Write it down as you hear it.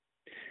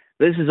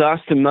This is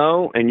Austin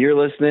Moe, and you're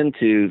listening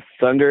to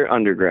Thunder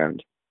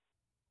Underground.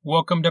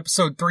 Welcome to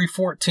episode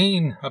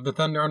 314 of the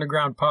Thunder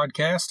Underground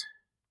podcast.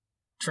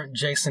 Trent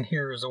Jason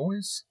here as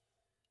always.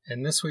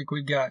 And this week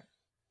we've got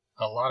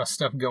a lot of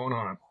stuff going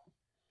on.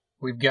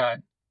 We've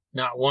got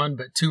not one,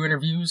 but two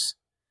interviews.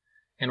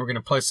 And we're going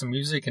to play some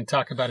music and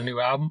talk about a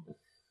new album.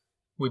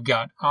 We've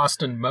got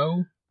Austin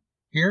Moe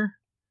here.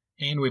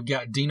 And we've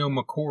got Dino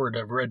McCord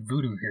of Red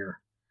Voodoo here.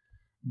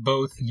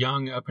 Both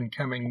young,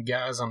 up-and-coming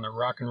guys on the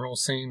rock and roll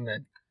scene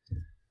that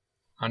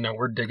I know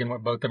we're digging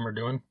what both of them are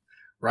doing.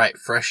 Right,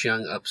 fresh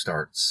young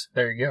upstarts.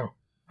 There you go.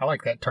 I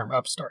like that term,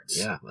 upstarts.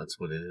 Yeah, that's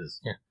what it is.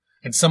 Yeah.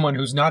 And someone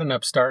who's not an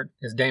upstart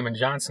is Damon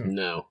Johnson.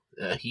 No,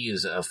 he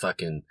is a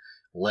fucking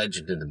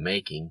legend in the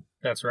making.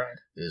 That's right.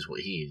 Is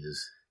what he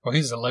is. Well,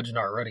 he's a legend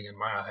already in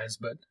my eyes,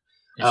 but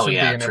it should be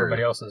in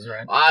everybody else's,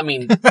 right? I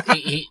mean,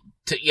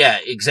 yeah,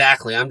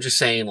 exactly. I'm just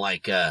saying,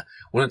 like,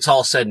 when it's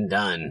all said and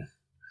done,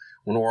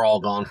 when we're all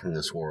gone from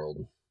this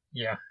world,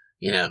 yeah,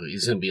 you know,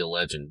 he's going to be a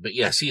legend. But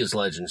yes, he is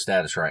legend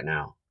status right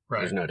now. Right.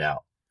 There's no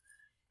doubt.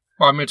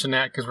 Well, I mentioned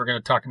that because we're going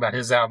to talk about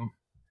his album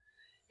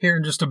here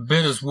in just a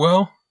bit as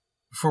well,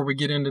 before we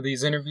get into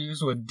these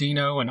interviews with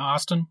Dino and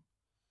Austin.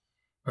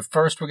 But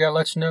first, we got to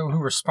let you know who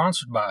we're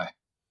sponsored by.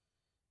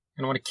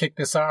 And I want to kick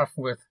this off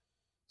with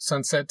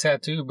Sunset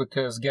Tattoo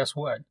because guess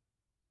what?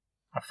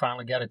 I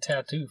finally got a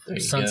tattoo from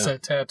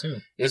Sunset Tattoo.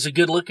 It's a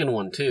good looking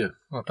one, too.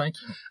 Well, thank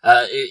you.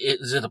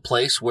 Is it a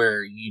place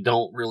where you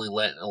don't really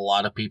let a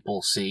lot of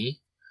people see?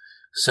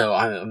 So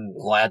I'm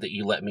glad that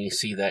you let me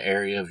see that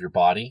area of your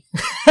body.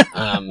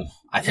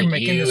 I think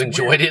you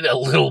enjoyed it a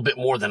little bit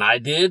more than I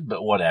did,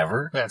 but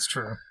whatever. That's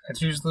true.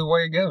 That's usually the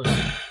way it goes.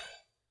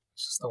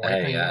 It's just the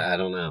way things I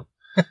don't know.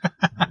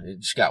 It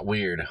just got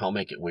weird. I'll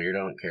make it weird. I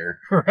don't care.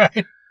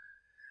 Right.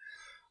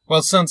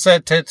 Well,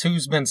 Sunset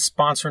Tattoo's been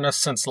sponsoring us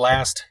since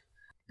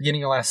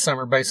beginning of last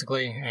summer,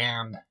 basically,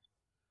 and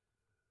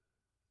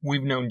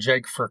we've known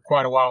Jake for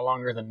quite a while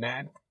longer than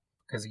that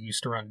because he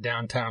used to run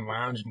Downtown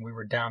Lounge, and we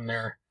were down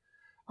there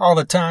all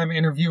the time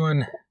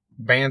interviewing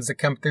bands that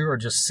come through or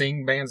just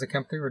seeing bands that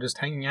come through or just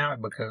hanging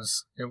out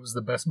because it was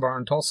the best bar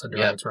in Tulsa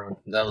during its run.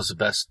 That was the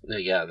best.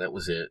 Yeah, that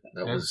was it.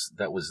 That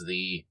was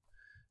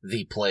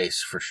the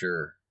place for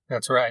sure.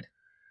 That's right.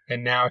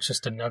 And now it's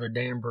just another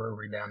damn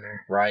brewery down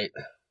there. Right.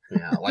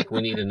 Yeah, like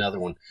we need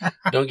another one.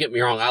 Don't get me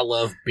wrong, I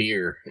love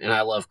beer and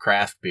I love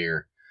craft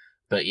beer.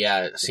 But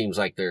yeah, it seems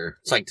like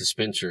it's like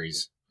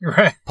dispensaries.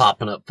 Right.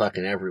 Popping up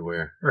fucking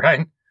everywhere.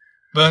 Right.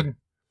 But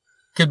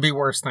could be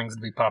worse things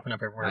to be popping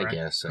up everywhere. I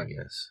guess.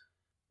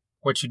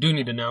 What you do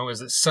need to know is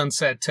that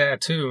Sunset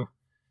Tattoo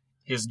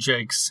is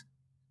Jake's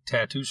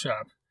tattoo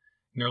shop.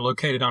 And they're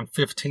located on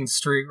 15th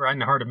Street, right in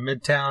the heart of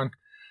Midtown,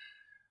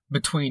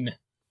 between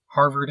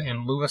Harvard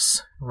and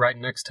Lewis, right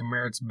next to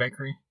Merritt's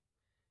Bakery.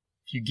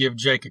 If you give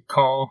Jake a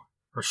call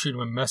or shoot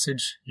him a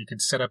message, you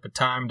could set up a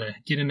time to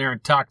get in there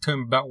and talk to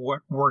him about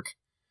what work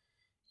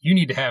you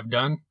need to have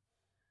done.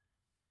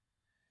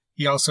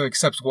 He also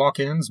accepts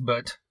walk-ins,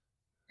 but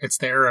it's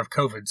the era of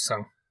COVID,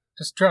 so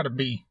just try to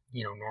be,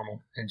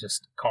 normal and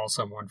just call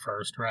someone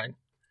first, right?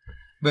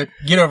 But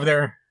get over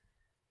there,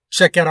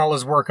 check out all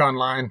his work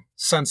online,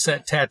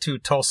 Sunset Tattoo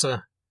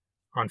Tulsa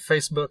on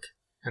Facebook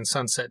and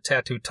Sunset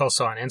Tattoo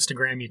Tulsa on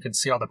Instagram. You can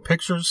see all the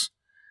pictures.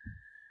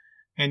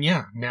 And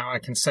yeah, now I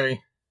can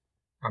say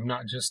I'm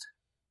not just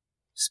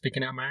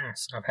speaking out my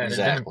ass. I've had it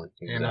done.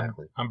 And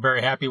I'm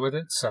very happy with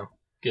it. So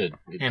good.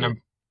 And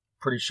I'm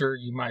pretty sure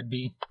you might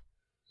be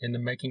in the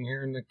making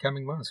here in the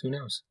coming months. Who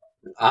knows?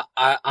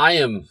 I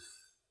am,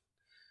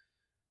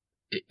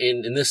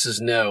 and this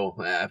is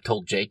I've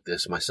told Jake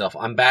this myself.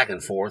 I'm back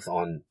and forth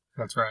on.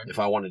 That's right. If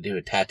I want to do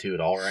a tattoo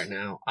at all right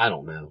now, I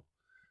don't know.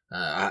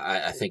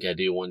 I think I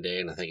do one day,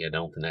 and I think I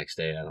don't the next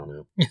day. I don't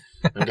know.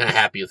 I'm kind of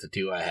happy with the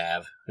two I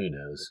have. Who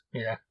knows?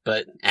 Yeah.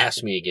 But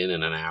ask me again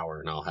in an hour,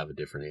 and I'll have a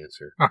different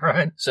answer. All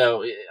right.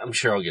 So I'm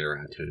sure I'll get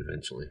around to it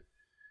eventually.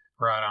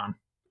 Right on.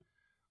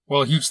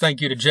 Well, a huge thank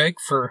you to Jake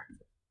for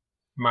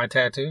my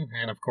tattoo,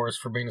 and of course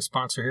for being a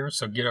sponsor here.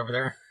 So get over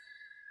there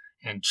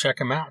and check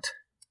him out.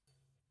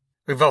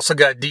 We've also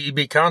got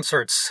DEB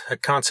Concerts, a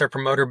concert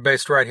promoter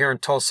based right here in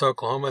Tulsa,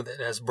 Oklahoma, that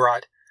has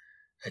brought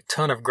a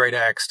ton of great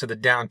acts to the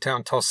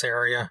downtown Tulsa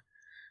area.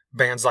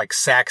 Bands like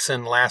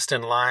Saxon, Last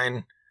in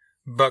Line,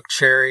 Buck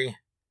Cherry,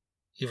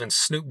 even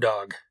Snoop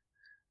Dogg.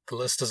 The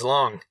list is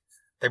long.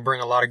 They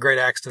bring a lot of great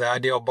acts to the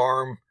Ideal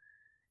Ballroom,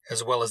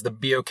 as well as the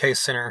BOK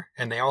Center,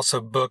 and they also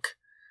book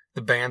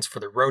the bands for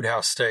the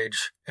Roadhouse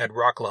stage at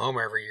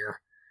Rocklahoma every year.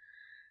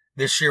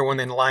 This year, when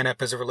the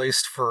lineup is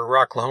released for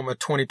Rocklahoma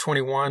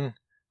 2021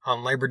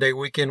 on Labor Day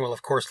weekend, we'll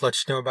of course let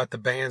you know about the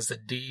bands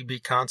that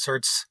DEB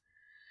Concerts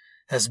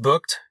has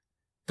booked.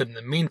 But in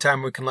the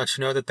meantime, we can let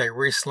you know that they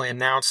recently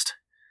announced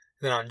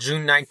that on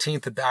June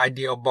 19th at the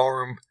Ideal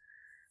Ballroom,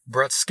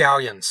 Brett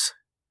Scallions,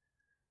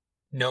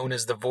 known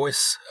as the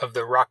voice of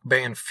the rock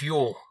band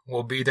Fuel,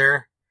 will be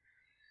there,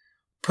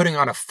 putting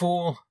on a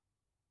full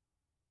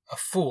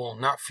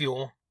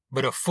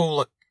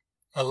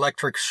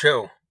electric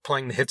show,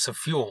 playing the hits of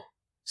Fuel.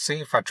 See,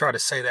 if I try to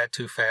say that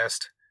too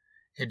fast,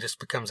 it just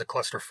becomes a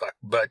clusterfuck.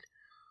 But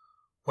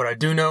what I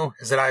do know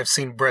is that I've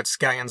seen Brett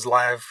Skyens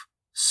live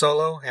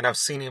solo, and I've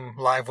seen him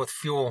live with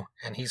Fuel,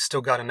 and he's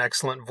still got an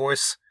excellent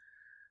voice.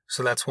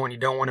 So that's one you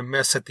don't want to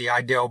miss at the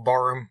Idale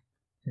Ballroom.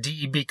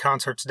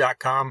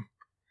 DEBconcerts.com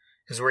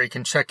is where you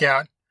can check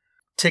out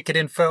ticket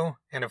info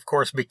and, of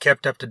course, be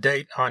kept up to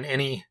date on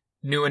any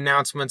new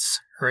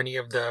announcements or any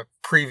of the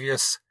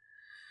previous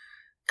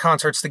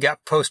concerts that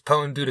got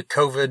postponed due to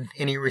COVID,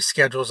 any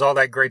reschedules, all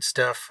that great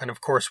stuff. And, of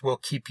course, we'll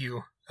keep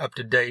you up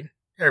to date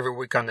every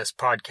week on this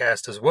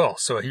podcast as well.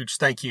 So a huge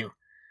thank you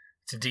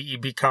to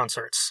DEB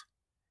Concerts.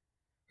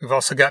 We've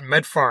also got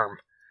MedFarm,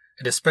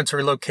 a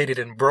dispensary located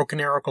in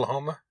Broken Arrow,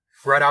 Oklahoma,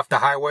 right off the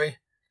highway,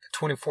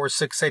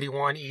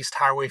 24681 East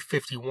Highway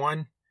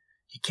 51.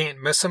 You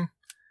can't miss them.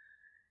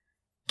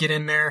 Get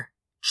in there,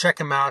 check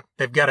them out.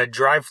 They've got a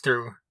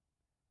drive-through,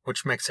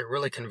 which makes it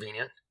really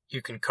convenient.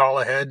 You can call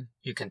ahead,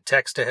 you can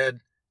text ahead,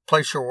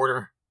 place your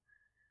order,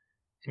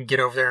 and get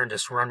over there and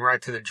just run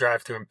right through the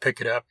drive-through and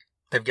pick it up.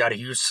 They've got a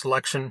huge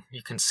selection.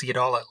 You can see it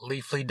all at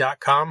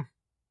leafly.com.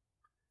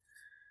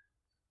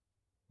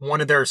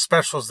 One of their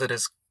specials that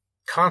is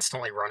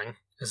constantly running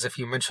is if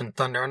you mention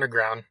Thunder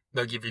Underground,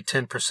 they'll give you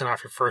 10%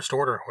 off your first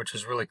order, which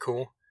is really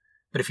cool.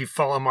 But if you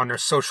follow them on their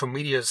social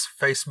medias,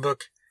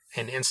 Facebook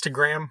and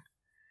Instagram,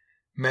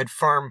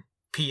 MedFarm,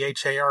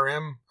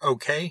 PHARM,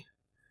 OK,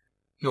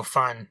 you'll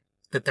find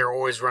that they're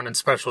always running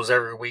specials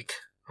every week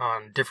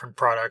on different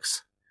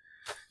products,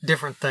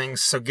 different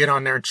things. So get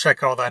on there and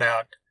check all that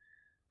out.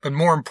 But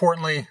more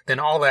importantly than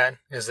all that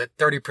is that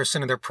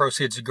 30% of their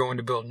proceeds are going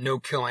to build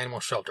no-kill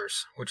animal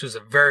shelters, which is a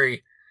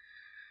very,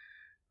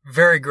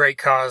 very great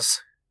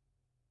cause,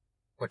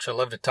 which I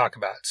love to talk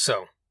about.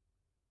 So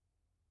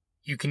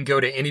you can go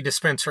to any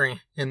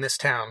dispensary in this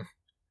town,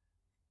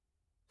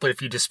 but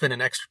if you just spend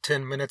an extra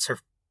 10 minutes or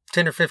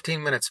 10 or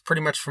 15 minutes,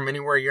 pretty much from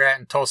anywhere you're at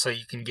in Tulsa,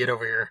 you can get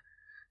over here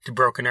to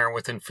Broken Arrow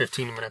within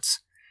 15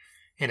 minutes.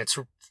 And it's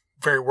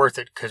very worth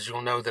it because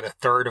you'll know that a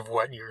third of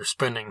what you're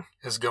spending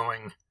is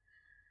going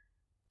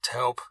to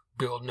help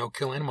build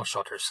no-kill animal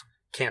shelters.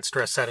 Can't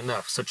stress that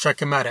enough. So check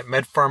them out at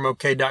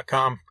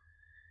medfarmok.com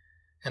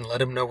and let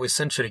them know we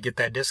sent you to get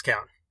that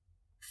discount.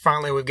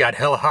 Finally, we've got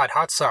Hella Hot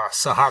Hot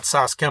Sauce, a hot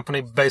sauce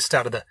company based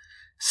out of the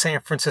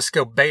San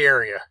Francisco Bay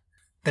Area.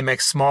 They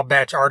make small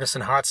batch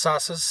artisan hot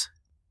sauces.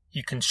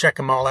 You can check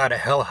them all out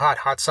at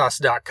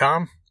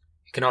hellahothhotsauce.com.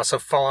 You can also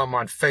follow them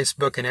on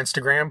Facebook and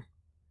Instagram,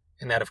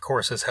 and that, of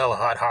course, is Hella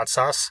Hot Hot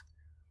Sauce.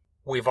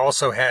 We've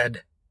also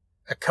had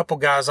a couple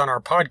guys on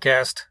our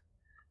podcast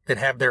that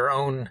have their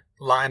own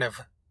line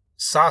of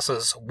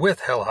sauces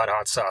with Hella Hot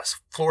Hot Sauce.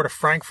 Florida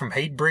Frank from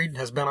Hatebreed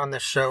has been on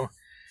this show,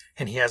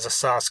 and he has a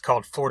sauce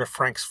called Florida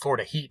Frank's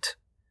Florida Heat.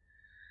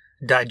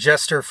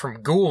 Digester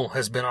from Ghoul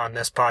has been on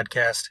this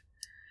podcast,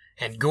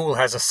 and Ghoul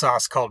has a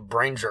sauce called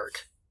Brain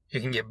Jerk.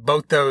 You can get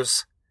both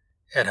those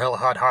at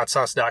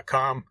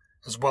hellahothhotsauce.com,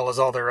 as well as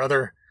all their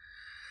other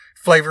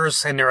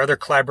flavors and their other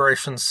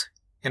collaborations.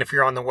 And if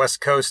you're on the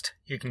West Coast,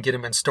 you can get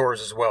them in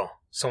stores as well.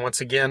 So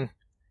once again,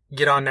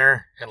 get on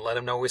there and let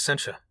them know we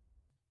sent you.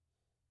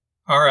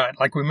 All right,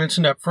 like we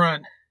mentioned up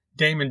front,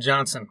 Damon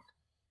Johnson.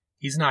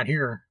 He's not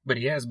here, but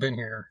he has been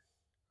here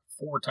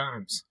 4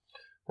 times.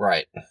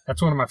 Right.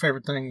 That's one of my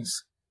favorite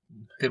things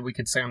that we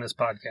could say on this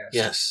podcast.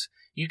 Yes.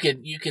 You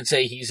could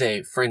say he's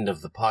a friend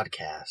of the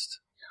podcast.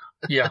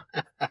 Yeah.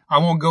 I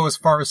won't go as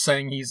far as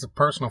saying he's a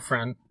personal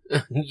friend.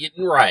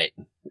 Right.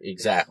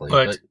 Exactly.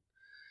 But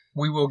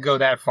we will go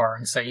that far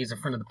and say he's a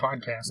friend of the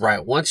podcast.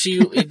 Right.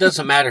 It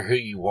doesn't matter who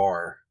you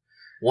are.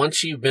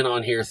 Once you've been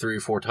on here 3 or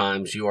 4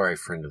 times, you are a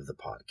friend of the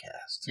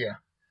podcast. Yeah.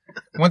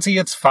 Once he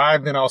hits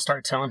 5, then I'll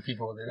start telling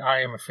people that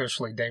I am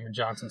officially Damon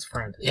Johnson's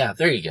friend. Yeah,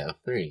 there you go.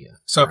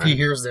 So if he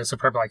hears this, he'll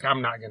probably be like,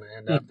 I'm not going to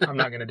end up. I'm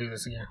not going to do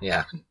this again.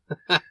 Yeah.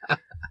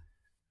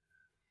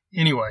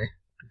 Anyway,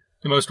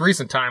 the most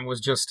recent time was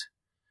just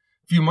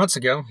a few months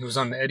ago. He was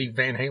on the Eddie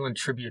Van Halen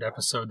tribute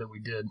episode that we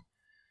did.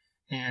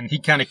 And he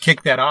kind of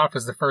kicked that off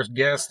as the first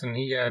guest, and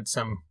he had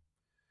some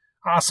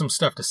awesome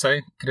stuff to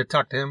say. Could have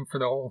talked to him for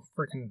the whole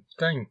freaking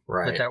thing.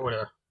 Right. But that would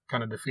have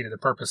kind of defeated the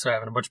purpose of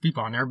having a bunch of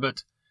people on there.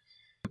 But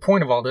the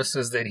point of all this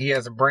is that he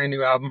has a brand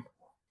new album.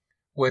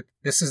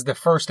 This is the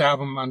first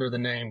album under the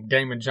name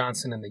Damon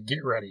Johnson and the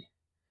Get Ready.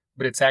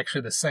 But it's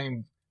actually the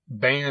same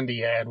band he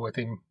had with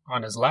him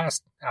on his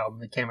last album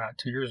that came out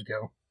 2 years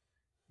ago,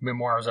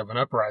 Memoirs of an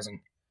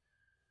Uprising.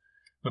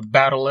 But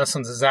Battle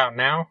Lessons is out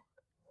now.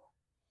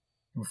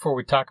 Before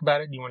we talk about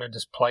it, do you want to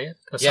just play it?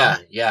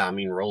 Yeah, I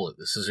mean, roll it.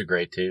 This is a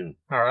great tune.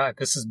 All right,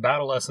 this is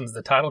Battle Lessons,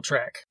 the title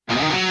track.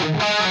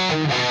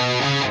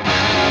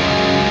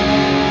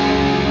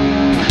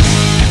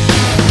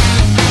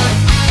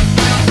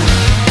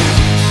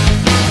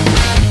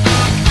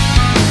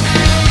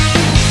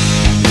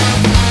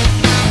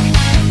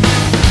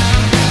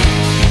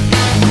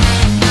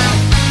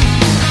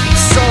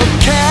 So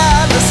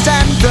careless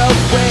and the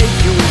way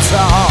you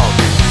talk,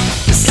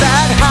 is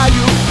that how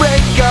you break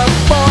a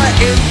boy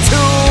in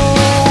two?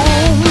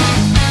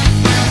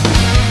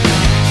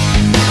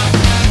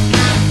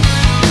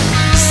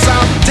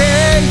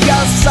 Someday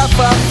you'll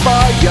suffer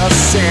for your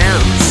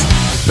sins.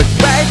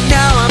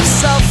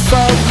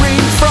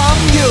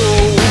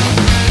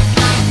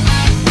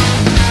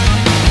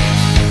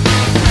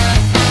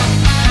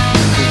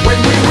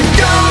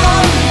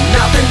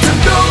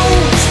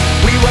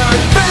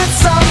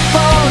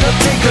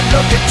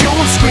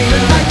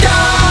 screaming like,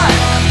 God,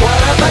 what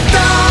have I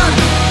done?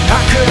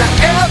 How could I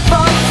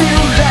ever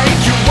feel like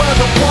you were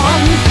the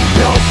one?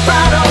 No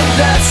battle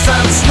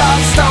lessons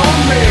lost on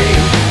me.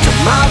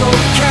 Tomorrow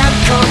can't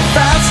come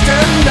fast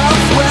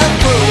enough, we're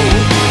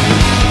through.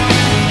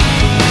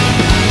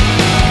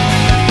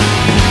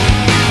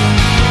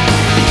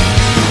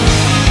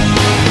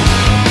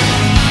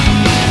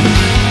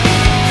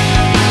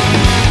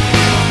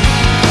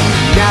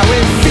 Now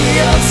it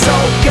feels so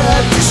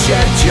good to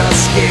shed your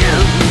skin.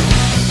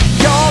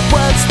 Your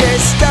words, they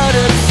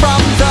started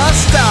from the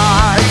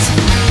start.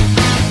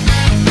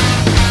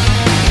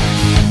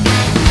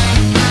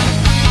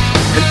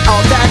 And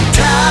all that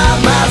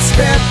time I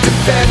spent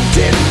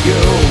defending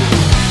you,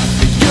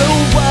 you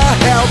were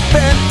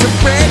helping to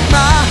break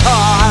my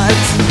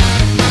heart.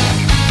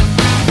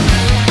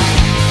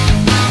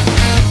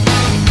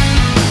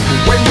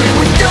 When we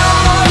were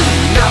young,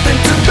 nothing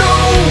to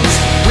lose,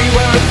 we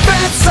were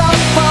invincible.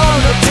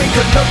 Take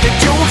a look at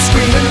you,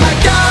 screaming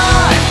like,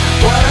 God,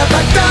 what have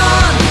I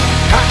done?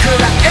 How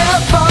could I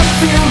ever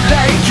feel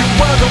like you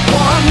were the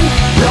one?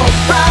 No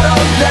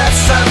battle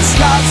lessons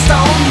lost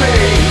on me.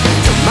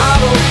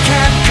 Tomorrow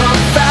can't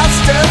come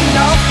fast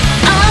enough.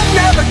 I'm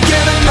never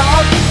giving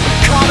up,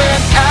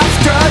 coming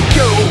after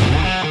you.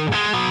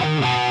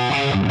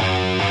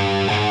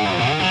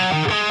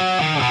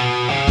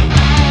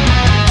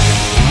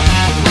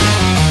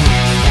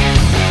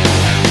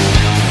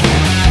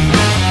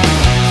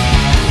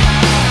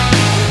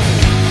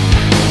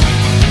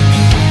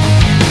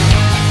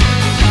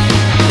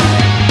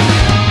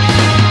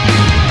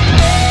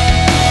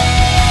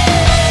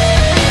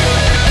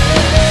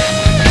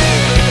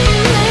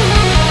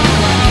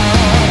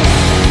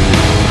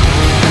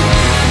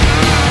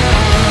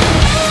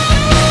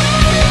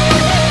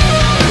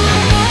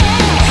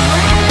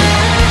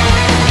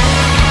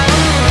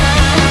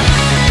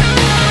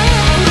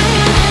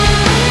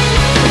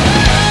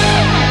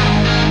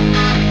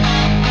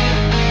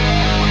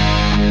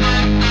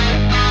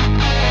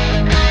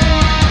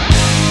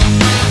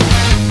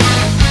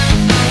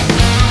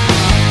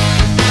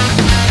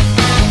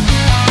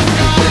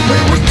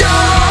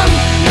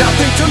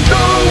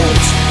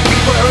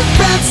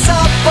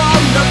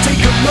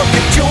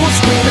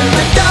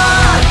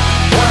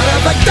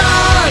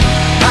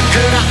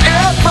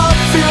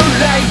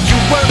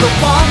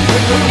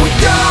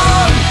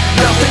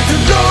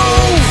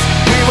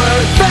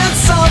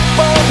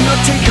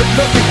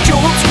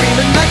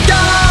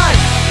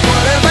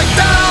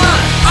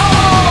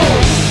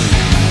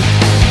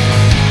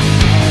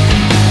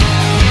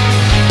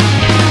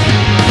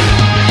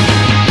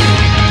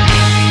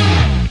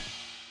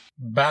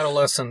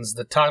 Lessons,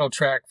 the title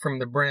track from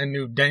the brand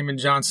new Damon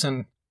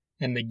Johnson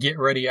and the Get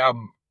Ready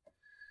album.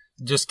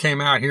 It just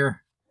came out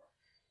here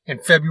in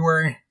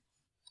February.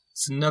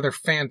 It's another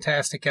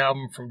fantastic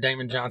album from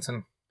Damon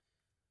Johnson.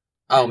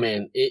 Oh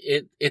man,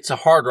 it's a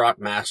hard rock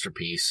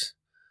masterpiece.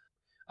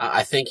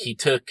 I think he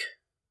took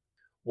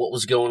what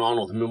was going on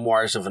with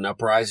Memoirs of an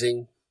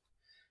Uprising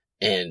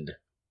and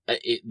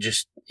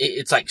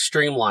it's like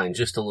streamlined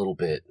just a little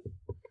bit.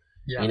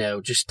 Yeah. You know,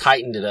 just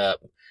tightened it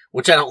up.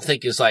 Which I don't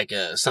think is like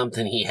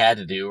something he had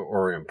to do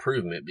or an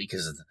improvement,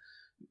 because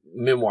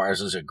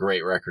Memoirs was a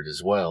great record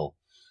as well.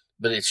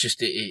 But it's just,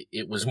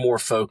 it was more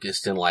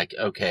focused and like,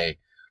 okay,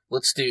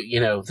 let's do,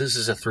 this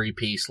is a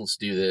 3-piece. Let's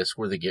do this.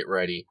 We're the Get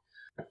Ready.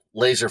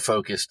 Laser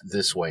focused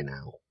this way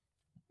now.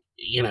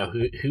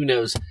 Who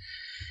knows?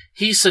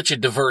 He's such a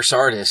diverse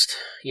artist.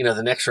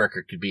 The next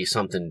record could be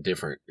something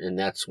different. And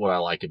that's what I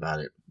like about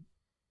it.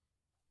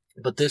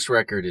 But this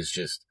record is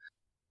just,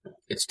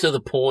 it's to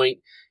the point.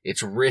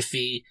 It's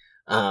riffy.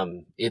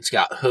 It's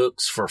got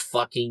hooks for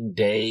fucking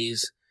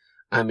days.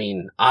 I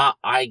mean,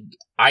 I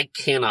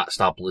cannot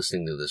stop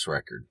listening to this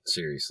record.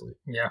 Seriously.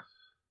 Yeah.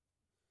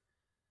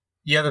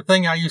 Yeah, the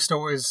thing I used to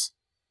always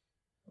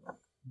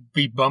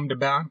be bummed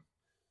about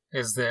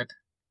is that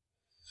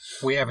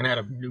we haven't had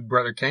a new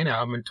Brother Kane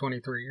album in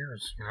 23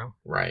 years,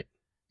 Right.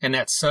 And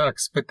that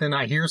sucks. But then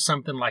I hear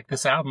something like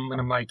this album and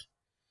I'm like,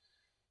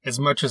 as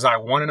much as I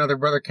want another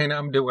Brother Kane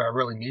album, do I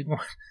really need one?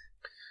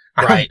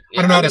 Right.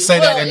 I don't know how to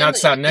say that and not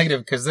sound negative,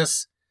 because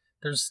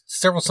there's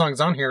several songs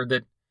on here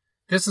that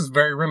this is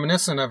very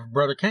reminiscent of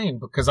Brother Kane,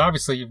 because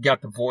obviously you've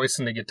got the voice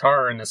and the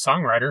guitar and the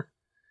songwriter.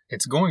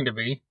 It's going to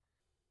be.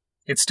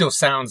 It still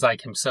sounds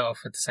like himself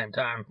at the same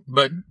time.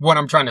 But what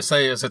I'm trying to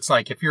say is, it's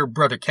like, if you're a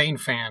Brother Kane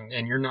fan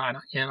and you're not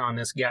in on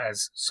this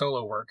guy's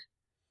solo work,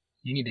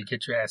 you need to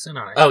get your ass in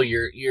on it. Oh,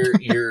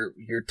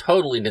 you're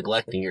totally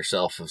neglecting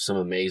yourself of some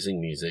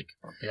amazing music.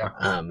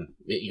 Yeah.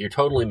 You're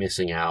totally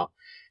missing out.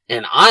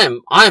 And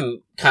I'm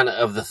kind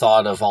of the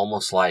thought of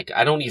almost like,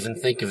 I don't even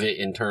think of it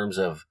in terms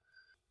of,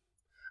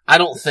 I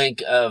don't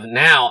think of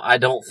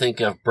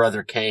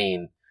Brother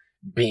Kane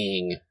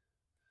being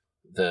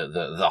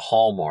the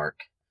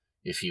hallmark,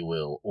 if you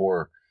will,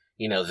 or,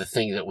 the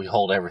thing that we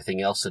hold everything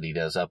else that he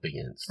does up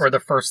against. Or the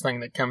first thing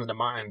that comes to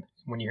mind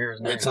when you hear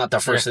his name. It's not the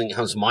first thing that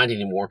comes to mind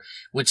anymore,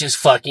 which is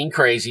fucking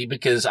crazy,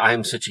 because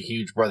I'm such a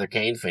huge Brother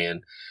Kane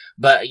fan.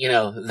 But,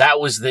 that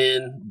was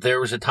then. There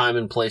was a time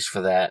and place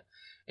for that.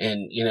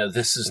 And, you know,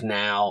 this is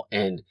now,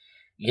 and,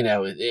 you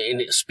know, and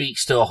it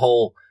speaks to a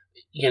whole,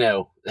 you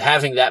know,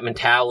 having that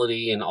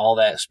mentality and all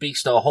that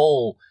speaks to a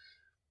whole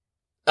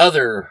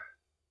other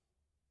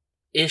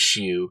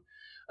issue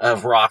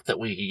of rock that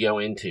we could go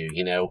into,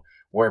 you know,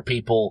 where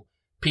people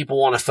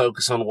want to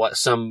focus on what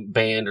some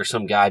band or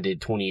some guy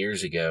did 20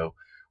 years ago,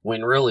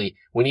 when really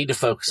we need to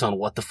focus on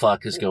what the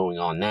fuck is going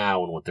on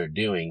now and what they're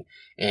doing,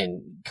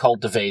 and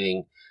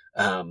cultivating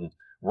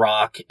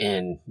rock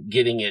and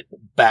getting it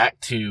back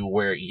to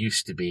where it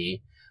used to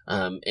be.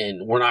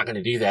 And we're not going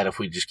to do that if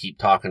we just keep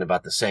talking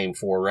about the same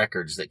 4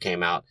 records that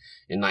came out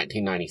in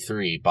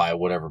 1993 by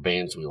whatever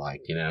bands we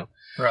liked, you know?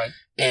 Right.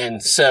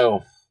 And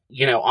so,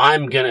 you know, I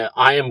am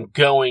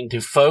going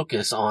to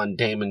focus on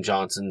Damon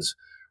Johnson's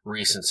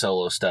recent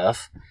solo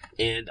stuff.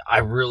 And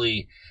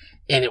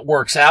it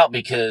works out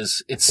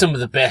because it's some of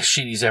the best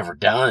shit he's ever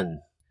done.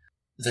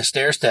 The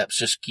stair steps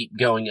just keep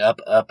going up,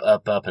 up,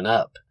 up, up, and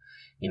up.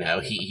 You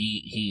know,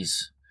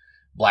 he's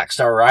Black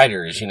Star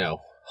Riders, you know,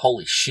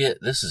 holy shit,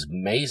 this is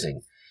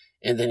amazing.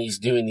 And then he's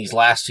doing these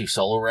last 2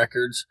 solo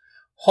records.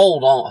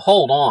 Hold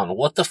on,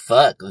 what the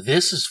fuck?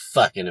 This is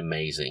fucking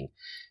amazing.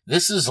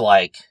 This is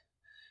like,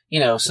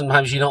 you know,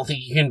 sometimes you don't think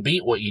you can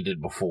beat what you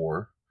did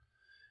before.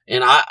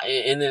 And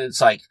then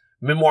it's like,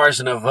 Memoirs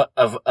of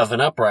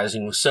an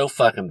Uprising was so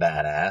fucking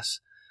badass.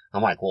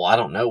 I'm like, well, I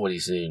don't know what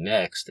he's doing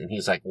next. And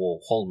he's like, well,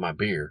 hold my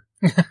beer.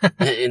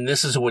 And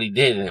this is what he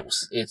did. And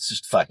it's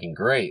just fucking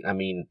great. I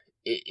mean,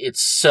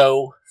 it's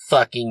so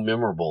fucking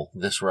memorable,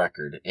 this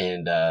record.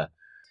 And,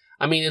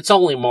 I mean, it's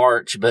only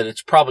March, but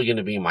it's probably going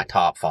to be in my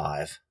top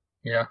 5.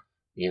 Yeah.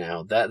 You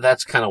know,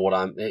 that's kind of what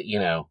I'm, you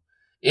know,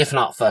 if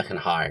not fucking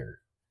higher.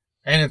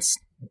 And it's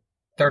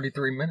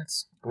 33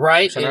 minutes.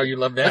 Right? So I know you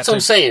love that. That's what I'm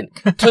saying.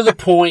 To the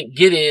point,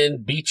 get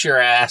in, beat your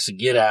ass,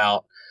 get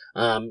out.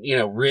 You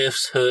know,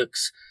 riffs,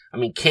 hooks. I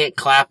mean, can't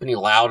clap any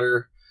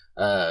louder.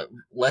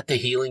 Let the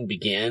healing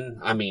begin.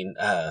 I mean,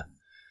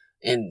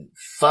 and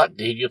fuck,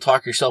 dude, you'll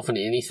talk yourself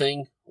into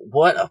anything.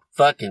 What a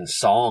fucking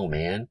song,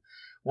 man.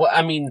 Well,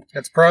 I mean,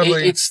 that's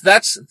probably,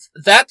 that's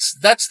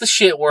the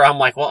shit where I'm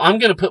like, well, I'm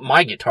going to put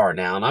my guitar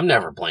down. I'm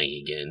never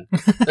playing again.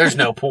 There's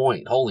no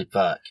point. Holy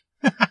fuck.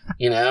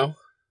 You know?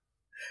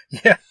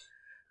 Yeah.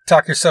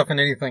 Talk Yourself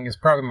into Anything is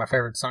probably my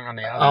favorite song on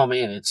the album. Oh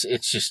man,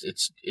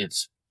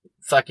 it's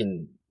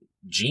fucking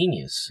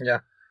genius. Yeah.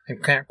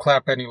 And Can't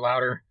Clap Any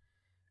Louder.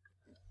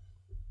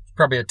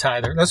 Probably a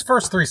tie there. Those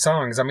first 3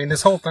 songs, I mean,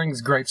 this whole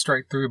thing's great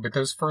straight through, but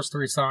those first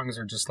 3 songs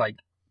are just like,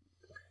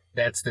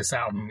 that's this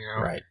album, you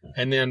know? Right.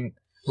 And then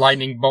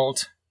Lightning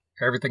Bolt,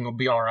 Everything Will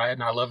Be Alright,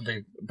 and I love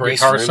the Brace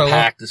guitar for solo.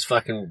 Impact is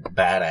fucking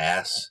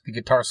badass. The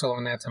guitar solo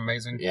in that's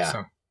amazing. Yeah.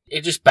 So.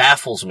 It just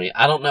baffles me.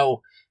 I don't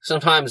know.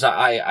 Sometimes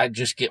I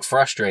just get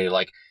frustrated.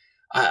 Like,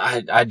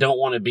 I don't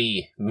want to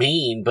be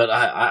mean, but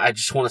I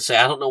just want to say,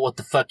 I don't know what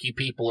the fuck you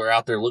people are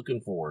out there looking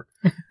for.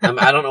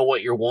 I don't know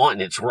what you're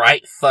wanting. It's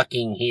right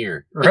fucking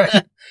here.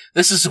 Right.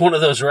 This is one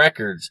of those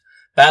records.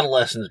 Battle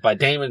Lessons by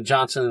Damon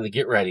Johnson and the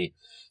Get Ready.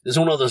 This is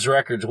one of those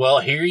records.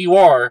 Well, here you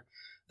are.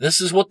 This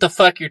is what the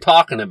fuck you're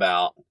talking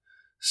about.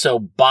 So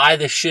buy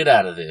the shit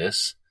out of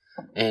this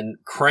and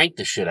crank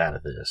the shit out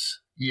of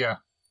this. Yeah.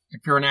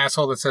 If you're an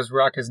asshole that says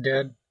rock is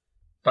dead,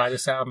 buy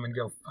this album and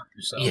go fuck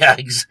yourself. Yeah,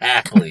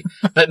 exactly.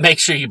 But make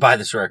sure you buy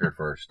this record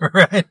first.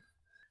 Right.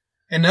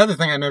 And the other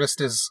thing I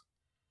noticed is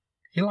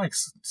he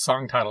likes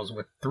song titles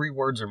with 3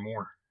 words or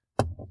more.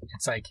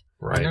 It's like,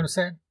 right. You notice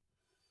that?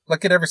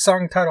 Look at every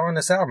song title on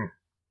this album.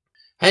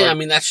 Hey, I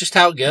mean, that's just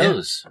how it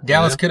goes. Yeah.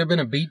 Dallas could have been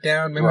a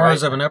beatdown.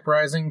 Memoirs of an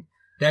Uprising.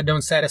 That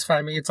Don't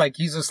Satisfy Me. It's like,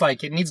 he's just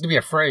like, it needs to be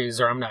a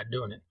phrase or I'm not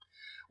doing it.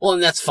 Well,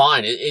 and that's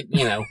fine. It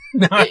you know,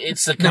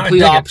 it's the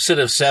complete opposite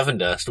of Seven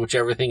Dust, which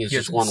everything is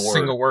just one word.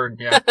 Single word,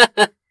 yeah.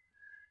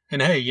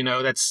 And hey, you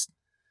know, that's,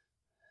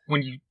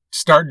 when you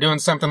start doing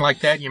something like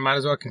that, you might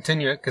as well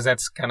continue it, because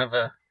that's kind of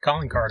a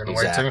calling card in a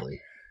way, too.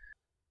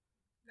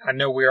 I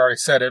know we already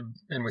said it,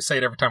 and we say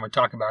it every time we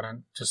talk about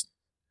it. Just,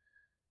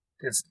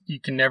 you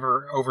can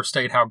never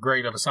overstate how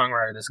great of a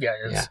songwriter this guy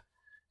is. Yeah.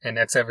 And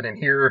that's evident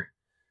here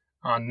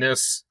on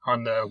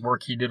the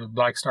work he did with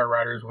Black Star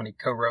Riders when he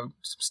co-wrote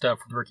some stuff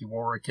with Ricky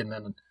Warwick, and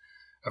then,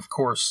 of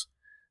course,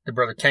 the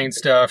Brother Kane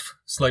stuff,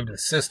 Slave to the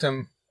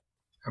System.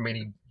 I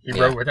mean, he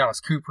wrote with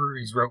Alice Cooper,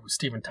 he's wrote with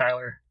Steven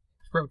Tyler,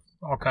 he wrote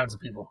all kinds of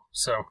people.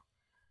 So,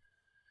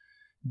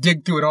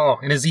 dig through it all.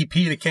 And his EP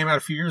that came out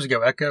a few years ago,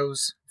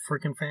 Echoes,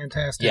 freaking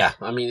fantastic. Yeah,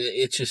 I mean,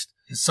 it's just...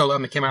 His solo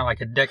album that came out like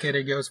a decade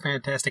ago is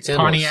fantastic.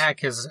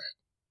 Pontiac is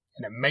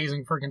an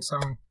amazing freaking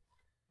song.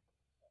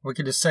 We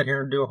could just sit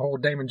here and do a whole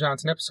Damon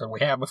Johnson episode.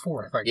 We have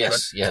before, I think.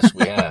 Yes,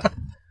 we have.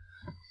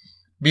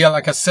 But yeah,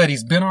 like I said,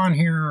 he's been on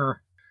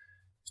here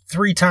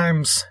 3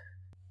 times.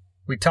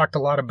 We talked a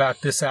lot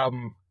about this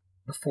album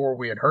before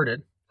we had heard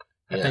it.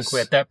 I think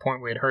at that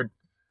point we had heard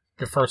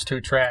the first 2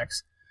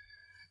 tracks.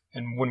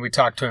 And when we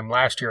talked to him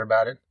last year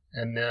about it,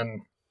 and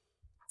then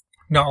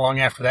not long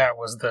after that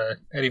was the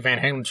Eddie Van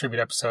Halen tribute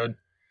episode.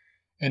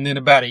 And then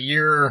about a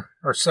year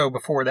or so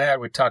before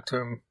that, we talked to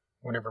him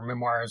whenever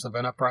Memoirs of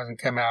an Uprising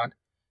came out.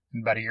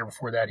 And about a year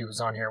before that, he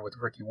was on here with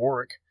Ricky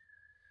Warwick.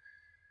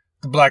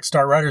 the Black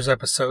Star Riders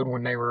episode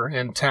when they were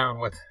in town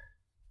with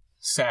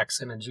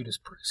Saxon and Judas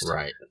Priest.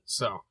 Right.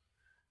 So,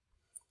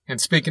 and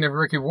speaking of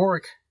Ricky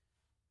Warwick,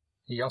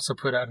 he also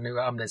put out a new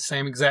album that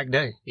same exact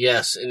day.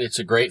 Yes, and it's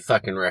a great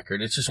fucking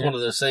record. It's just one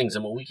of those things. I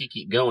mean, we could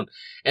keep going.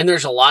 And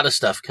there's a lot of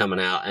stuff coming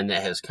out and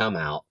that has come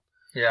out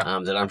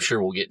that I'm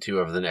sure we'll get to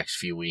over the next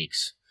few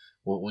weeks.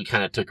 We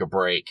kind of took a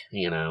break,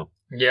 you know.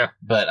 Yeah.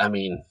 But, I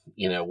mean,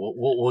 you know,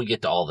 we'll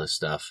get to all this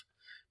stuff.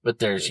 But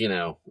there's, you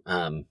know,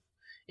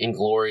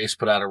 Inglorious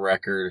put out a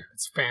record.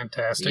 It's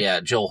fantastic. Yeah,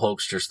 Joel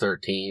Hoekster's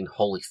 13.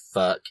 Holy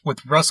fuck.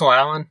 With Russell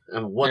Allen. I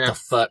mean, what the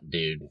fuck,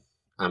 dude?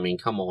 I mean,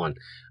 come on.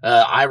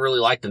 I really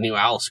like the new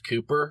Alice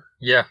Cooper.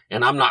 Yeah.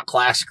 And I'm not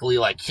classically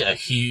like a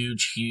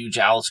huge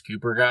Alice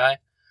Cooper guy.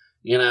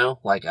 You know,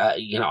 like, I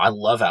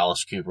love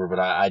Alice Cooper, but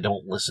I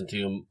don't listen to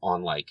him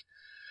on like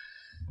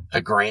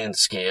a grand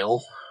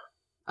scale.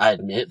 I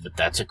admit, but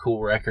that's a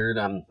cool record.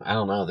 I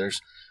don't know.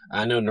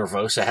 I know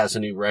Nervosa has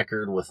a new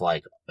record with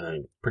like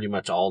pretty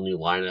much all new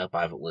lineup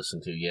I haven't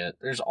listened to yet.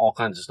 There's all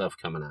kinds of stuff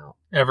coming out.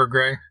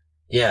 Evergrey.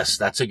 Yes,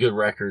 that's a good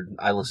record.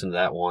 I listened to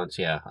that once.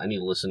 Yeah, I need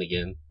to listen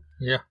again.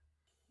 Yeah.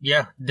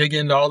 Yeah, dig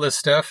into all this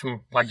stuff. And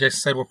like Jason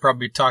said, we'll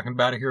probably be talking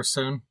about it here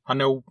soon. I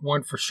know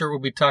one for sure we'll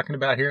be talking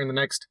about here in the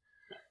next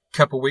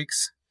couple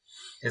weeks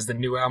is the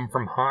new album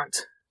from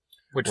Haunt,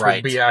 which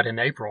will be out in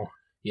April.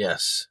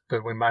 Yes.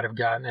 But we might have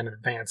gotten an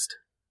advanced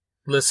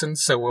listen,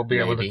 so we'll be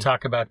able to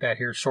talk about that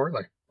here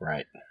shortly.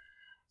 Right.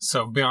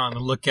 So be on the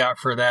lookout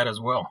for that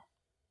as well.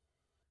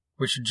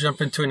 We should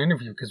jump into an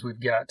interview because we've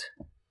got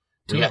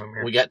two of them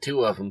here. We got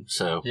two of them,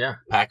 so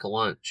pack a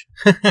lunch.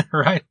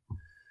 Right.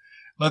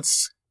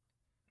 Let's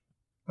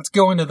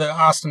go into the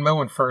Austin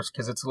Moen first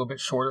because it's a little bit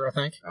shorter, I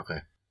think.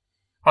 Okay.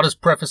 I'll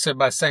just preface it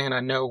by saying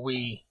I know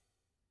we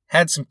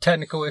had some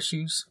technical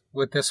issues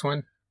with this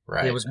one.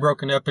 Right. It was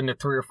broken up into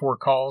 3 or 4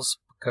 calls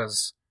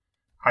because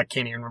I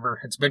can't even remember.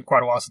 It's been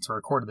quite a while since I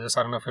recorded this.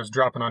 I don't know if it was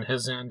dropping on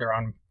his end or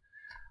on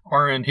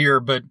our end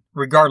here, but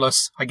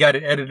regardless, I got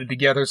it edited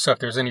together, so if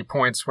there's any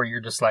points where you're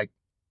just like,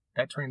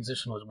 that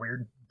transition was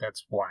weird,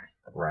 that's why.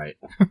 Right.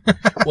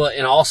 Well,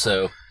 and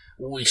also,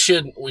 we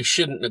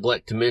shouldn't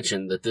neglect to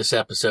mention that this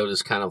episode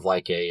is kind of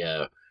like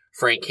a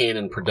Frank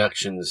Cannon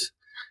Productions,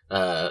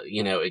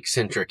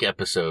 eccentric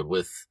episode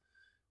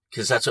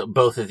because that's what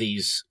both of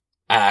these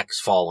acts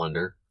fall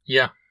under.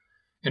 Yeah.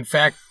 In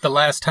fact,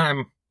 last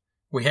time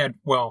we had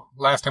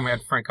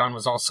Frank on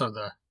was also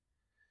the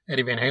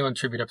Eddie Van Halen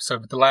tribute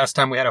episode, but the last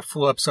time we had a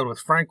full episode with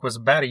Frank was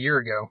about a year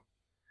ago.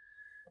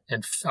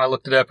 And I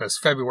looked it up as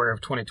February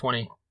of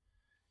 2020,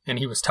 and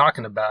he was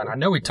talking about, and I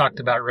know he talked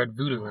about Red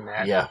Voodoo in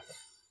that. Yeah.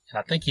 And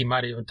I think he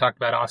might have even talked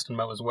about Austin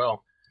Moe as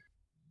well.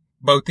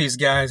 Both these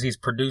guys, he's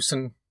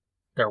producing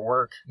their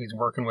work. He's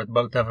working with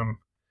both of them.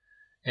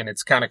 And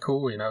it's kind of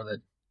cool,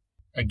 that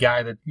a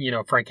guy that,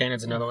 Frank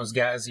Cannon's another one of those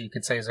guys you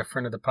could say is a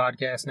friend of the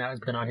podcast now.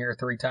 He's been on here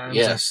 3 times.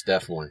 Yes,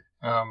 definitely.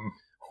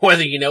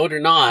 Whether you know it or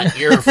not,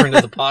 you're a friend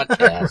of the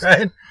podcast.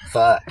 Right?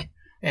 Fuck.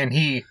 And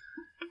he,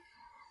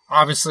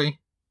 obviously,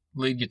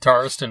 lead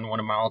guitarist in one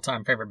of my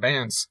all-time favorite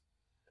bands.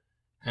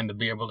 And to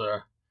be able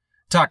to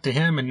talk to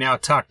him and now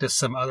talk to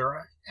some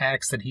other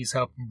acts that he's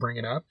helped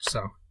bringing up.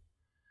 So,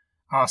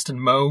 Austin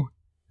Moe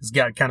has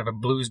got kind of a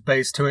blues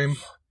bass to him.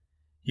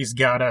 He's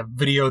got a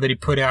video that he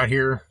put out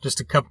here just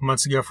a couple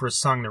months ago for his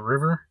song The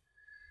River.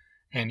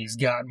 And he's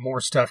got more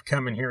stuff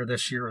coming here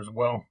this year as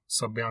well.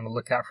 So be on the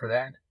lookout for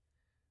that.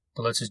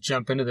 But let's just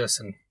jump into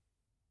this and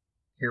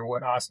hear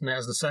what Austin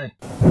has to say.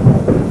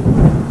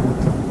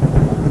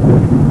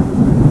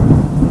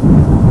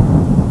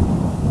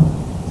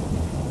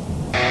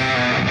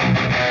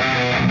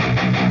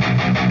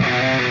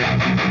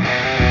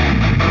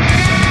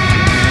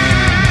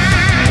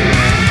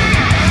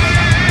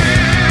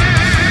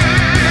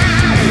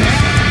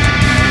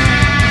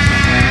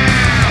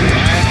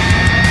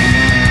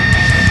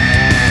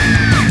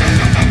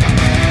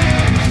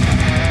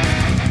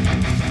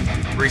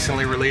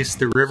 Recently released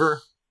The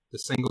River. The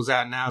single's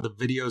out now. The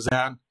video's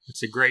out.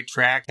 It's a great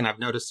track, and I've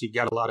noticed you've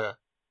got a lot of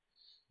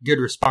good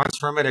response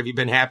from it. Have you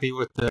been happy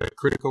with the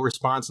critical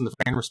response and the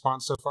fan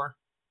response so far?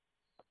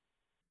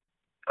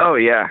 Oh,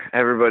 yeah.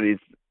 Everybody's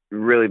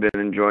really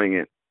been enjoying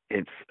it.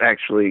 It's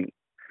actually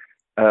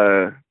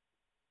a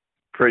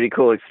pretty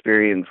cool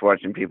experience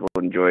watching people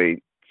enjoy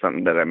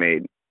something that I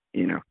made,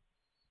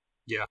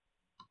 Yeah.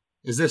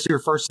 Is this your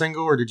first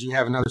single, or did you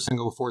have another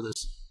single before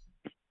this?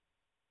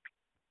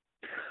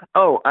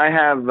 Oh, I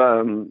have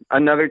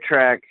another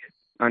track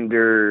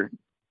under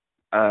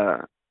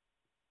the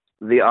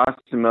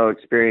Austin Moe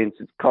experience.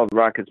 It's called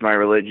Rock Is My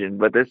Religion,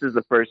 but this is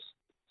the first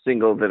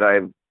single that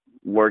I've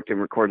worked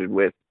and recorded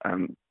with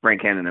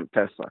Frank Cannon of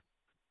Tesla.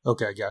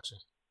 Okay, gotcha.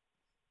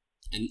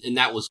 And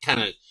that was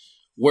kind of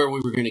where we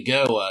were going to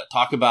go.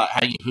 Talk about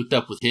how you hooked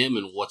up with him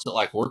and what's it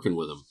like working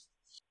with him.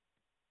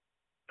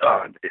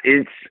 Oh,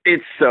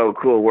 it's so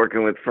cool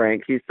working with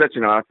Frank. He's such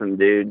an awesome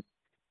dude,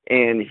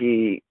 and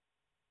he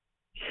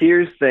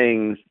hears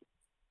things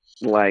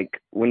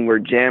like when we're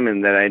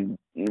jamming that I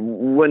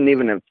wouldn't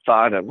even have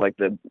thought of, like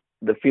the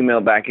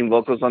female backing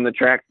vocals on the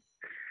track.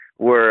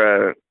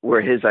 were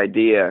his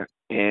idea,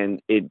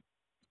 and it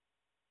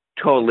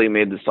totally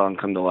made the song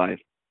come to life.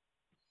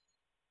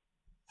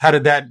 How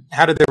did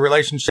the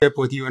relationship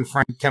with you and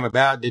Frank come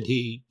about? Did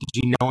you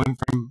know him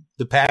from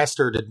the past,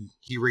 or did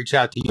he reach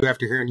out to you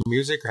after hearing your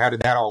music, or how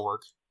did that all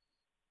work?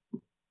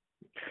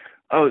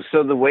 Oh,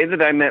 so the way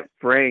that I met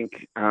Frank,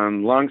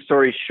 long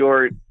story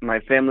short,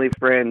 my family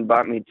friend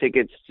bought me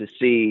tickets to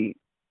see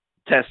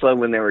Tesla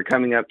when they were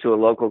coming up to a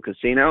local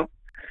casino.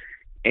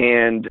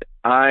 And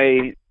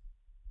I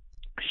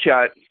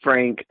shot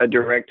Frank a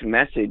direct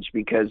message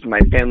because my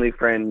family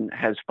friend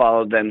has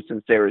followed them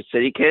since they were a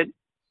city kid.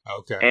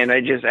 Okay. And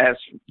I just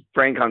asked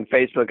Frank on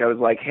Facebook, I was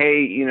like,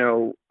 hey,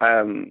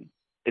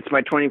 it's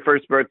my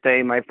 21st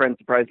birthday. My friend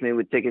surprised me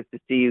with tickets to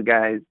see you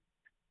guys.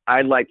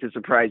 I'd like to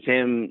surprise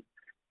him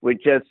with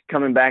just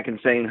coming back and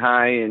saying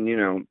hi, and,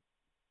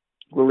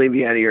 we'll leave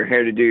you out of your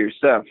hair to do your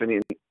stuff.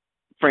 And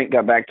Frank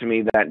got back to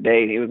me that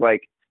day, and he was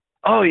like,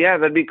 oh, yeah,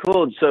 that'd be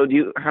cool. So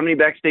how many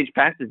backstage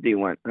passes do you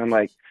want? And I'm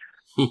like,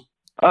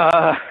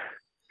 a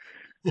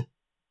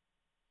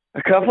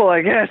couple,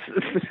 I guess.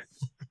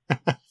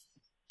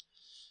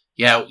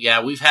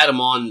 Yeah, we've had him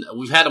on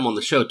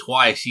the show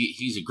twice.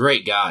 He's a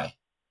great guy.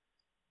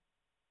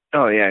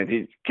 Oh yeah,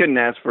 he couldn't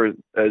ask for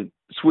a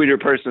sweeter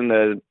person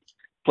to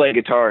play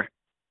guitar.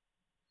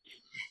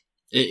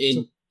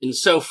 And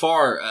so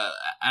far,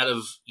 out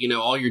of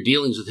all your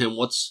dealings with him,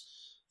 what's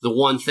the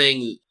one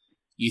thing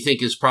you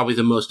think is probably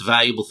the most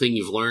valuable thing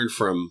you've learned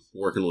from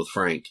working with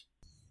Frank?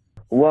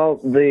 Well,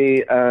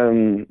 the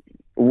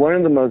one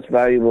of the most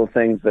valuable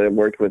things that I've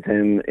worked with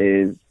him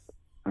is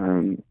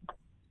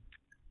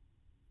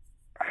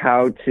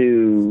how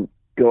to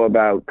go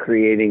about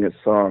creating a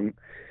song,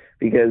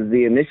 because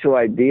the initial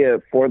idea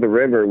for The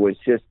River was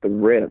just the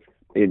riff.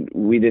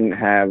 We didn't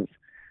have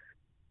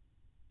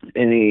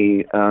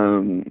any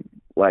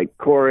like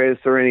chorus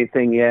or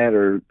anything yet,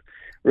 or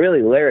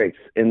really lyrics.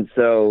 And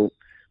so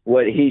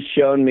what he's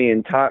shown me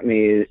and taught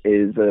me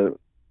is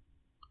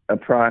a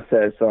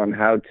process on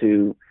how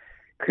to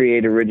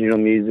create original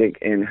music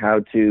and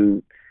how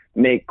to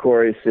make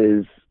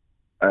choruses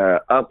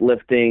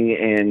uplifting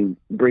and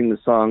bring the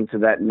song to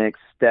that next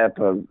step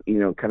of,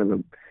 kind of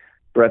a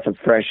breath of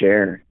fresh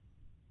air.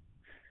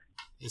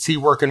 Is he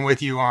working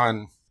with you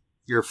on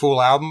your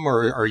full album,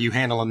 or are you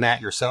handling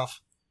that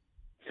yourself?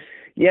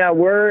 Yeah,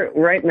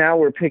 right now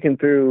we're picking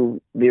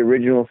through the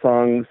original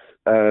songs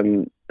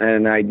and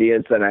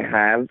ideas that I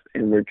have,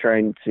 and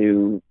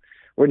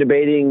we're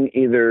debating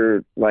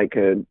either like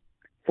a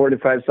 4 to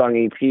 5 song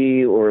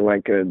EP or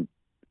like a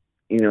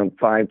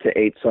 5 to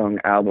 8 song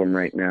album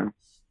right now.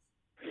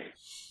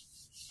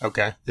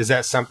 Okay. Is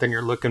that something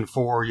you're looking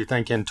for, you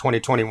think, in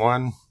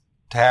 2021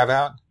 to have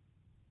out?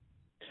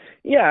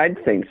 Yeah,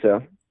 I'd think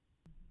so.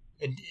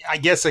 I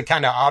guess a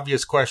kind of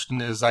obvious question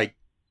is, like,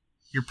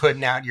 you're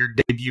putting out your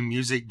debut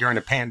music during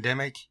a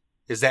pandemic.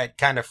 Is that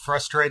kind of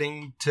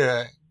frustrating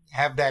to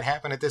have that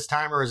happen at this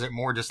time, or is it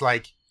more just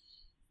like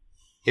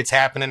it's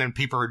happening and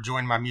people are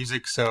enjoying my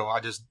music, so I'll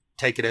just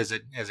take it as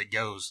it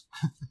goes?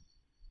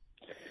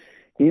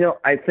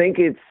 I think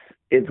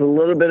it's a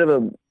little bit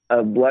of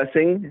a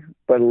blessing,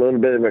 but a little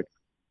bit of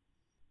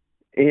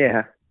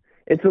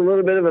it's a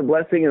little bit of a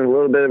blessing and a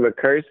little bit of a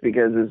curse,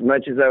 because as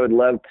much as I would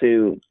love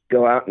to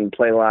go out and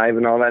play live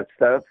and all that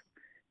stuff,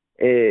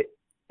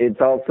 it's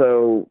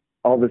also,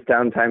 all this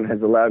downtime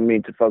has allowed me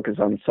to focus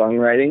on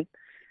songwriting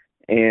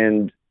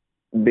and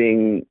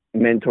being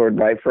mentored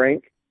by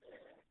Frank.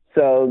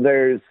 So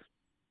there's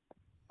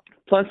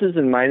pluses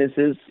and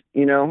minuses,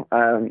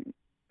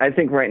 I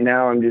think right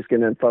now I'm just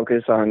going to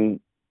focus on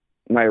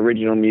my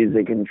original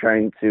music and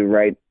trying to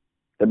write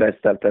the best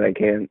stuff that I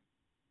can.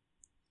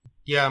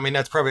 Yeah, I mean,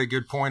 that's probably a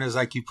good point, is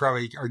like you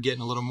probably are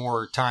getting a little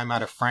more time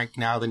out of Frank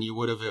now than you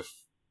would have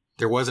if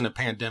there wasn't a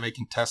pandemic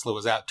and Tesla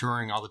was out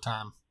touring all the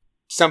time.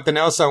 Something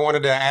else I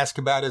wanted to ask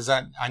about is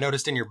I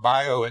noticed in your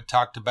bio it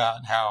talked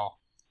about how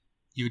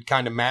you had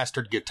kind of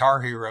mastered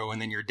Guitar Hero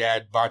and then your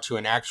dad bought you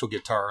an actual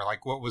guitar.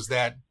 Like, what was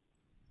that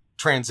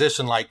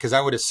transition like? Because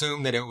I would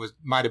assume that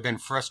might have been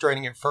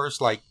frustrating at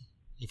first, like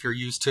if you're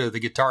used to the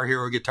Guitar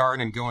Hero guitar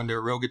and then going to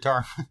a real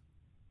guitar.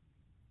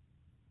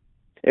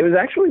 It was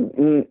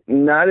actually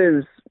not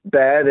as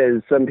bad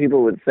as some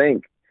people would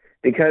think,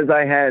 because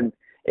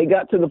it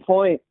got to the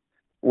point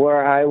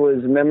where I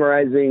was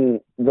memorizing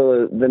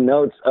the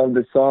notes of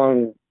the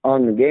song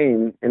on the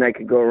game, and I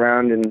could go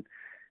around and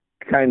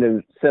kind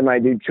of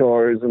semi-do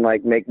chores and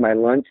like make my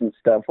lunch and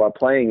stuff while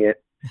playing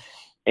it.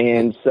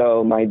 And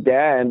so my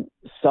dad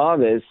saw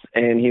this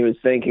and he was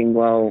thinking,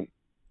 well,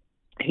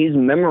 he's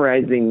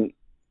memorizing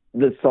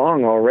the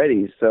song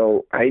already,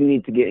 so I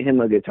need to get him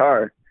a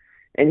guitar.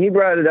 And he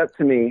brought it up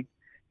to me.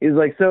 He was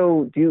like,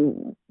 so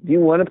do you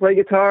want to play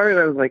guitar? And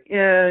I was like,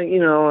 yeah,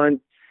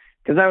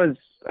 because I was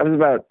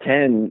about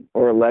 10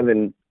 or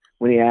 11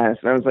 when he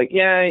asked. And I was like,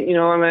 yeah, I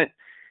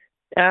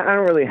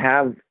don't really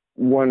have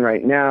one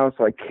right now,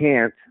 so I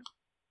can't.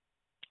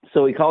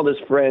 So he called his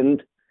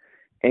friend,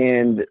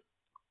 and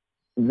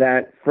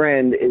that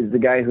friend is the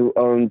guy who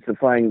owns the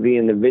Flying V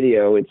in the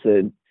video. It's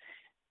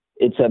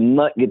it's a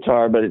mutt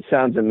guitar, but it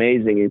sounds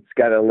amazing. It's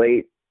got a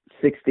late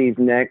 60s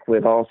neck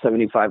with all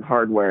 75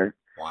 hardware.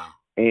 Wow.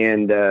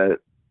 And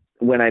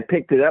when I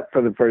picked it up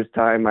for the first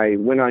time, I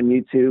went on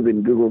YouTube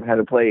and Googled how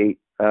to play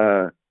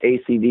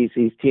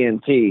AC/DC's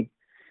TNT,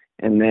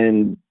 and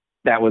then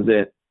that was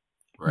it.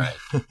 Right.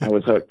 I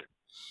was hooked.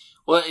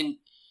 Well, and,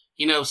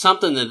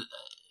 something that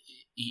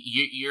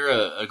you're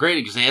a great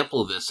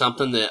example of this,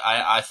 something that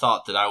I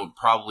thought that I would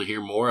probably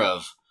hear more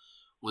of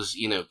was,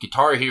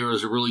 Guitar Hero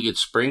is a really good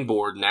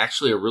springboard and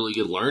actually a really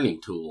good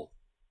learning tool.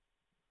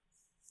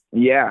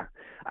 Yeah.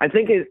 I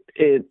think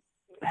it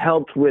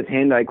helped with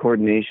hand-eye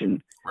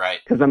coordination. Right.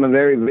 Because I'm a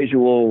very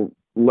visual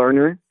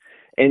learner.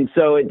 And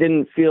so it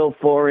didn't feel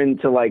foreign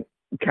to like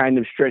kind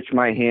of stretch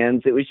my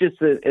hands. It was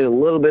just a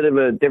little bit of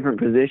a different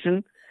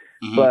position.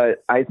 Mm-hmm.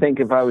 But I think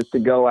if I was to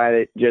go at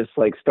it just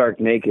like stark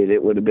naked,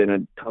 it would have been a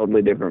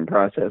totally different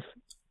process.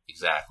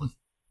 Exactly.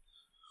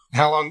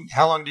 How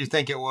long do you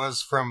think it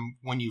was from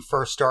when you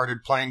first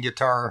started playing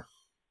guitar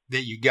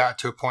that you got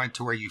to a point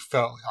to where you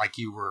felt like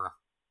you were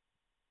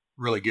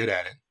really good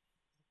at it?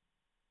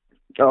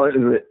 Oh, it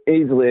was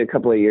easily a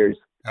couple of years.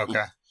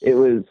 Okay. It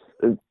was,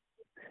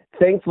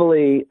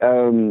 thankfully,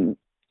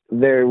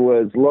 there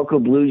was local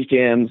blues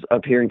jams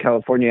up here in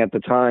California at the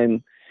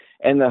time,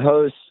 and the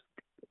hosts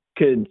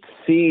could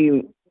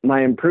see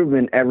my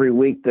improvement every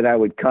week that I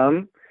would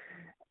come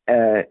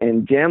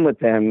and jam with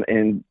them.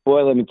 And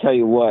boy, let me tell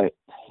you what,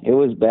 it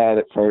was bad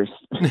at first.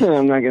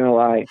 I'm not going to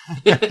lie,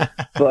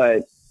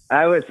 but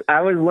I was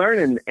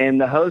learning, and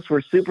the hosts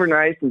were super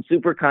nice and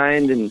super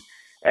kind. And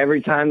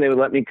every time they would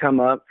let me come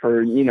up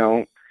for,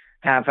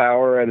 half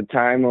hour at a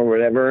time or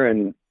whatever.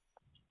 And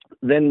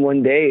then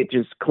one day it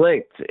just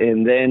clicked.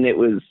 And then it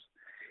was,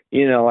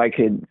 I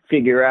could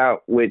figure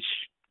out which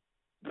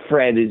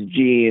fret is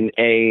G and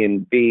A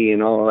and B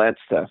and all that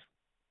stuff.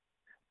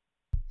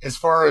 As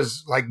far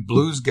as like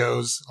blues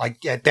goes,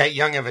 like at that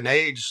young of an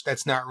age,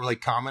 that's not really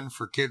common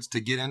for kids to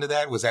get into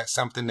that. Was that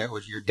something that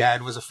your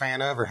dad was a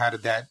fan of, or how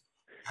did that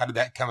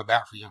come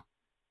about for you?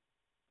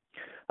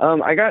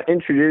 I got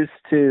introduced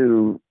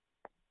to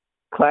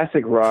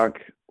classic rock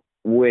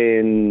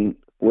when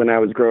I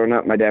was growing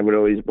up. My dad would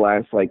always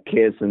blast like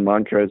Kiss and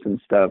Montrose and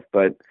stuff.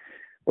 But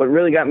what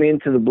really got me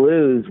into the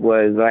blues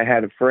was I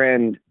had a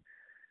friend,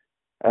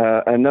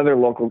 another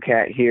local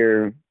cat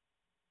here,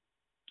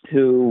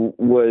 who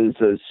was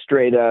a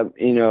straight up,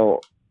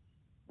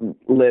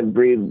 live,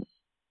 breathe,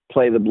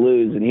 play the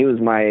blues. And he was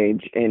my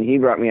age, and he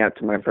brought me out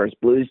to my first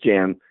blues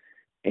jam,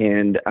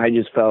 and I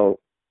just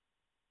felt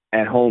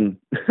at home.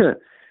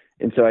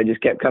 And so I just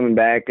kept coming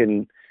back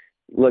and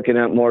looking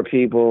up more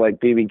people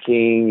like B.B.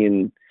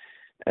 King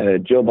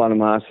and Joe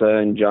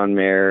Bonamassa and John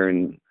Mayer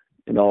and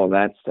all of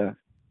that stuff.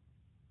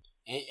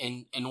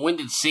 And when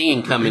did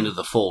singing come into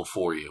the fold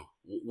for you?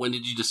 When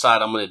did you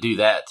decide I'm going to do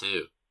that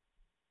too?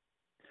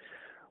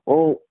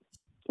 Well,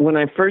 when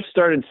I first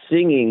started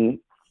singing,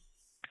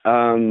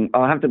 I'll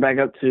have to back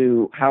up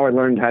to how I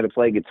learned how to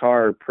play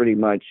guitar pretty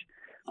much.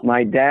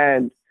 My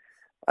dad,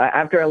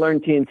 after I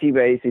learned TNT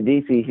by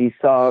AC/DC, he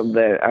saw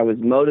that I was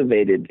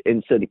motivated.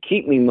 And so to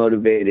keep me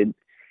motivated,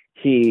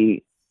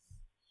 he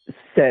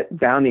set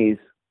bounties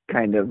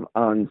kind of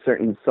on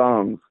certain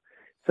songs.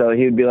 So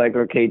he would be like,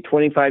 okay,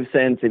 25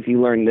 cents if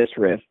you learn this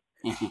riff.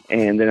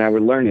 And then I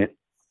would learn it.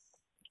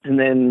 And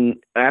then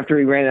after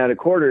he ran out of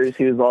quarters,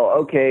 he was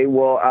all, okay,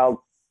 well,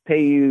 I'll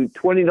pay you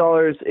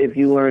 $20 if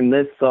you learn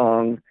this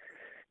song.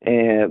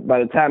 And by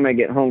the time I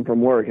get home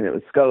from work, and it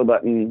was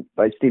Scuttlebutt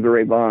by Stevie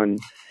Ray Vaughan.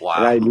 Wow.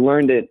 And I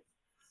learned it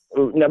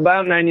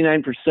about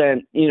 99%,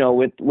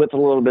 with a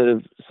little bit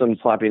of some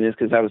sloppiness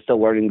because I was still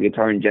learning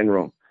guitar in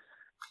general.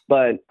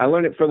 But I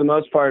learned it for the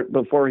most part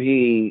before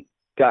he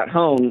got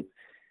home.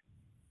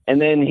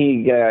 And then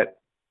he got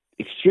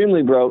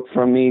extremely broke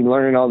from me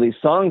learning all these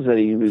songs that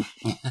he was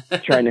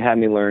trying to have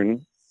me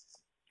learn.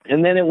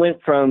 And then it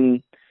went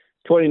from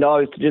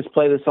 $20 to just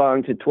play the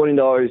song to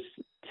 $20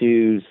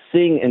 to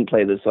sing and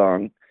play the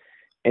song.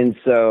 And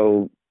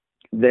so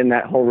then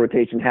that whole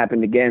rotation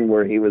happened again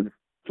where he was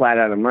flat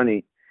out of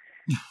money.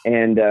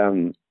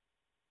 And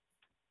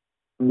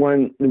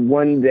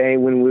one day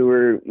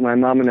when my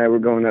mom and I were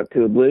going up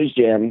to a blues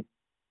jam,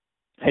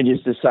 I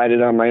just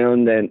decided on my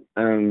own that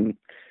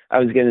I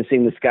was going to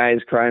sing The Sky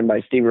is Crying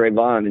by Stevie Ray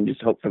Vaughan and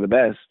just hope for the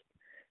best.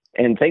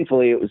 And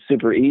thankfully it was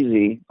super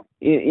easy,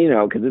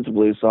 because it's a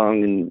blues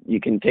song and you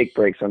can take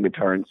breaks on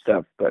guitar and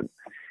stuff. But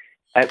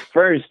at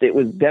first it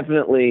was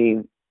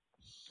definitely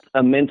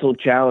a mental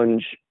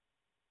challenge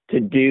to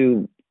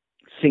do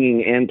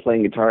singing and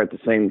playing guitar at the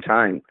same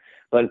time.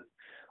 But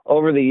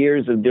over the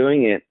years of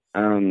doing it,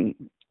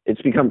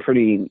 it's become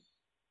pretty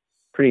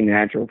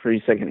natural,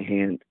 pretty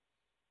secondhand.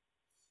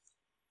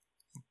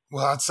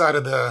 Well, outside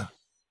of the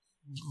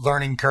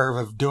learning curve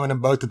of doing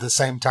them both at the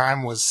same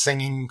time, was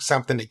singing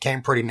something that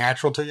came pretty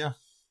natural to you?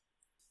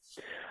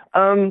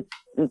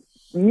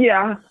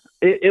 Yeah,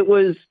 it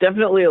was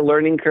definitely a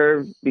learning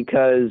curve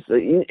because,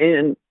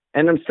 and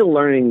I'm still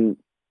learning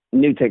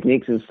new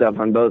techniques and stuff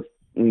on both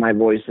my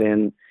voice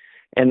and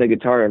the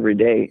guitar every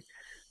day.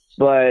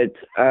 But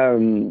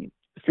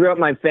throughout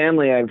my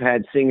family, I've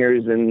had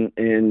singers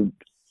and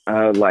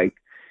like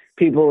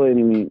people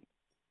in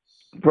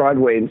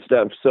Broadway and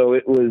stuff. So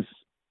it was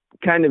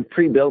kind of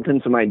pre-built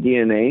into my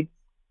DNA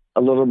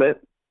a little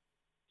bit.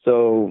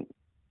 So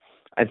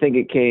I think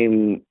it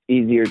came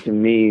easier to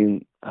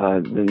me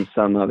than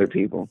some other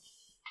people.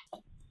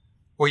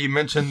 Well, you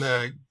mentioned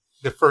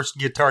the first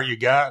guitar you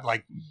got.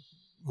 Like,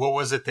 what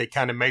was it that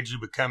kind of made you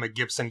become a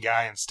Gibson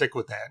guy and stick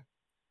with that?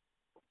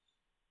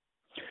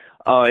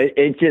 Oh,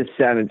 it just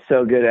sounded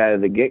so good out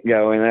of the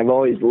get-go. And I've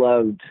always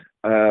loved,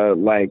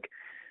 like,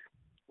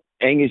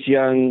 Angus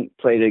Young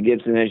played a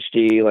Gibson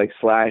SG, like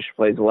Slash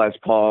plays a Les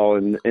Paul,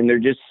 and they're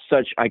just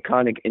such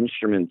iconic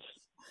instruments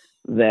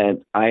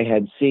that I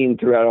had seen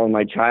throughout all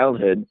my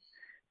childhood.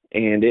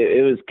 And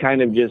it was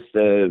kind of just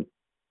a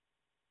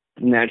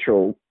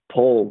natural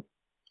pull,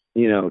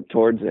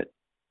 towards it.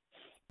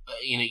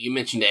 You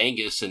mentioned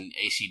Angus and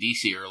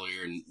AC/DC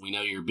earlier, and we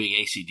know you're a big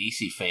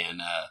AC/DC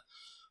fan.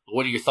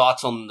 What are your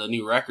thoughts on the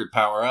new record,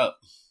 Power Up?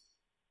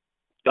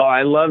 Oh,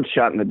 I loved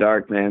Shot in the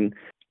Dark, man.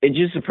 It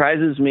just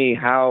surprises me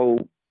how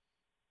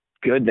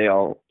good they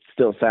all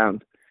still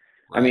sound.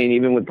 Right. I mean,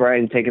 even with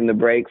Brian taking the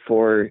break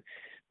for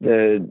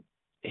the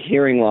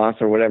hearing loss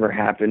or whatever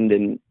happened,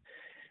 and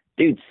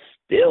dude's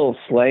still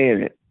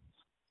slaying it.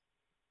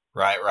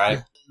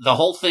 Right. The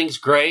whole thing's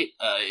great.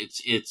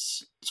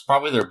 It's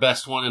probably their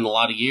best one in a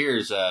lot of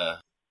years.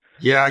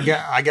 Yeah,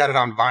 I got it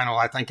on vinyl.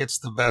 I think it's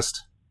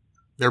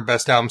their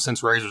best album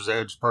since Razor's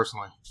Edge,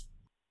 personally.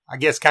 I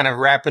guess kind of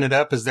wrapping it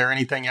up, is there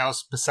anything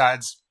else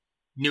besides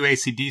new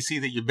AC/DC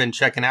that you've been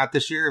checking out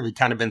this year? Or have you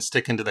kind of been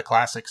sticking to the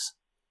classics?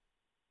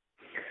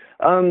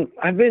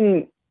 I've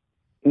been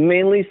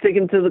mainly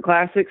sticking to the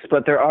classics,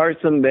 but there are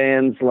some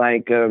bands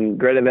like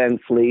Greta Van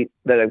Fleet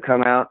that have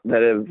come out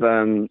that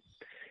have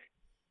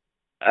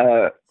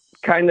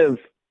kind of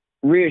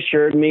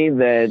reassured me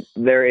that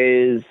there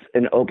is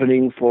an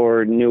opening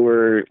for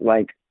newer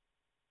like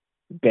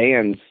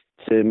bands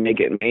to make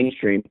it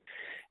mainstream.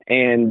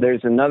 And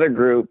there's another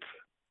group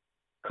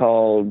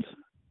called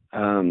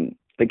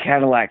the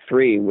Cadillac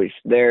 3, which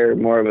they're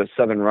more of a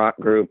southern rock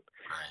group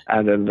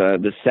out of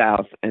the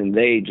South, and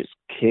they just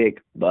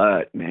kick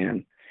butt,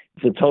 man.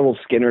 It's a total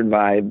Skynyrd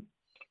vibe,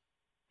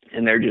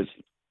 and they're just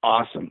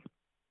awesome.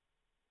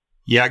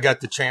 Yeah, I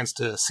got the chance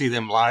to see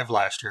them live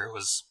last year. It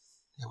was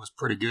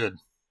pretty good.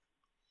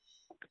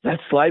 That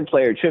slide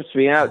player trips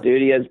me out,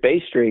 dude. He has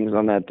bass strings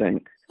on that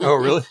thing. Oh,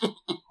 really?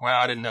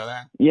 Wow, I didn't know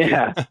that.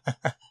 Yeah.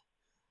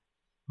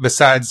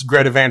 Besides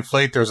Greta Van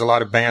Fleet, there's a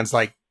lot of bands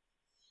like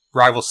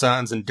Rival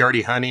Sons and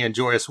Dirty Honey and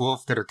Joyous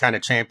Wolf that are kind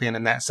of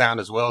championing that sound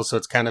as well. So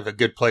it's kind of a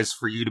good place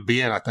for you to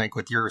be in, I think,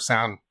 with your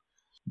sound.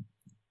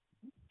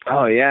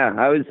 Oh yeah,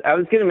 I was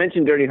going to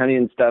mention Dirty Honey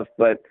and stuff,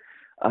 but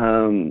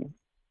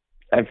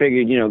I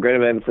figured, Greta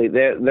Van Fleet,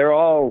 they're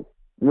all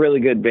really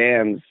good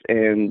bands,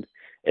 and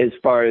as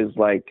far as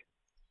like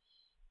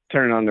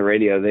turning on the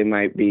radio, they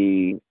might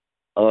be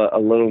a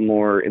little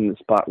more in the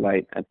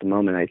spotlight at the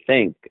moment, I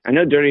think. I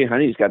know Dirty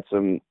Honey's got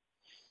some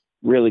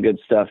really good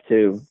stuff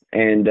too,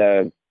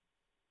 and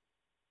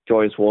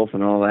Joyous Wolf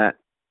and all that.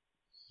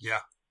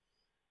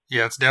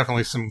 Yeah, it's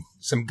definitely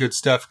some good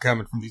stuff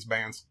coming from these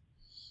bands.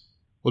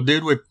 Well,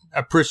 dude, we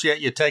appreciate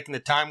you taking the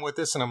time with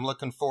us, and I'm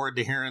looking forward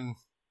to hearing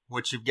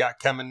what you've got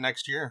coming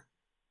next year.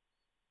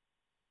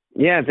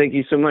 Yeah, thank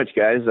you so much,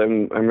 guys.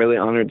 I'm really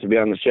honored to be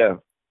on the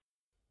show.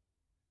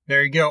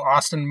 There you go,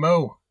 Austin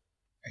Moe.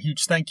 A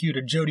huge thank you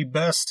to Jody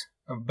Best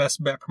of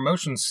Best Bet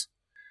Promotions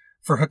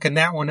for hooking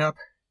that one up.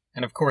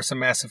 And of course, a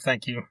massive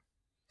thank you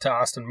to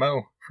Austin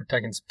Moe for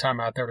taking some time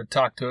out there to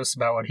talk to us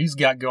about what he's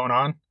got going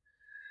on.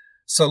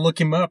 So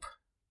look him up.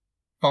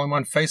 Follow him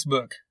on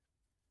Facebook.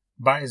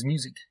 Buy his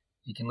music.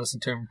 You can listen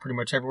to him pretty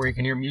much everywhere you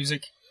can hear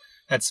music.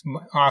 That's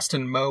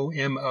Austin Moe,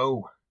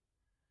 M-O.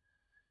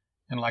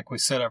 And like we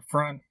said up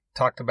front,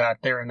 talked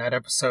about there in that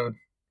episode,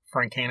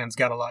 Frank Hannon's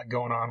got a lot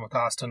going on with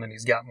Austin, and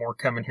he's got more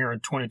coming here in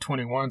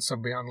 2021, so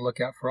be on the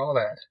lookout for all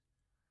that.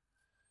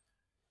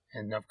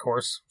 And, of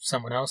course,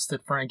 someone else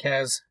that Frank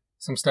has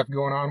some stuff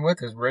going on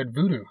with is Red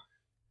Voodoo.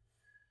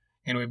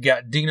 And we've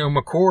got Dino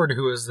McCord,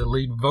 who is the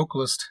lead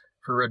vocalist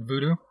for Red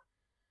Voodoo.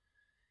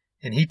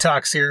 And he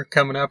talks here,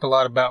 coming up, a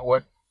lot about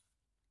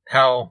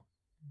how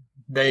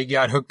they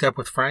got hooked up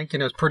with Frank.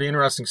 And it was a pretty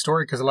interesting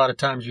story, because a lot of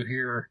times you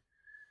hear,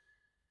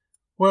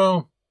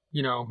 well,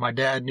 my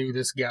dad knew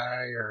this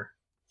guy, or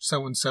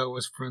so-and-so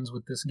was friends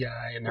with this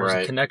guy, and there's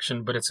a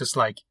connection, but it's just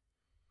like,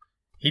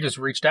 he just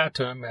reached out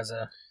to him as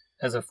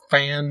a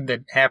fan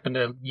that happened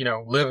to,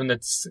 live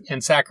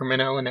in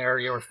Sacramento, in the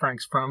area where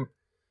Frank's from,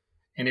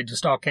 and it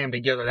just all came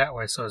together that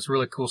way. So it's a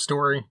really cool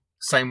story.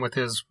 Same with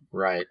his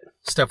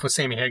stuff with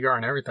Sammy Hagar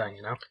and everything,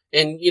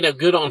 And,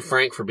 good on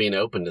Frank for being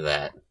open to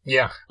that.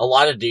 Yeah. A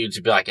lot of dudes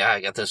would be like,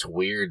 I got this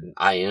weird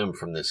IM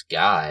from this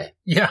guy.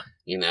 Yeah.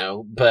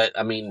 But,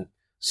 I mean,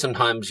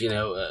 sometimes,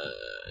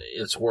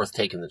 it's worth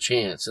taking the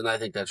chance, and I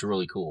think that's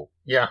really cool.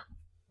 Yeah.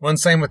 One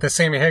same with the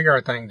Sammy Hagar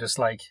thing, just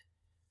like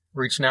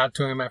reaching out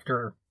to him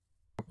after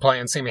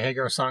playing Sammy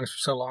Hagar songs for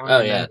so long.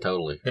 Oh, yeah,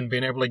 totally. And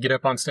being able to get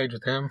up on stage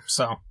with him,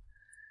 so.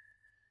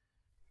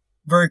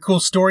 Very cool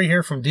story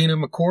here from Dino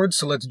McCord,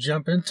 so let's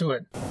jump into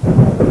it.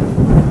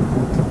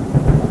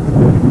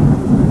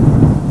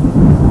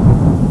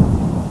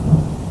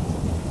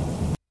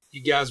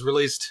 You guys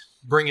released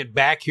Bring It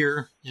Back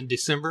here in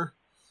December.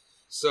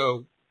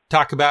 So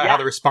talk about how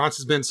the response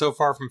has been so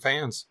far from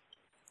fans.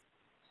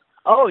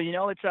 Oh,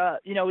 it's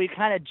we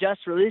kind of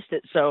just released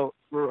it, so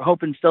we're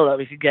hoping still that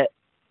we could get,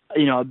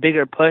 a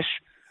bigger push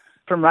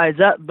from Rise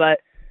Up.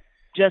 But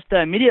just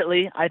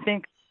immediately, I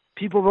think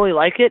people really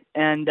like it,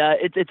 and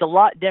it's a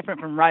lot different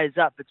from Rise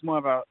Up. It's more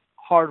of a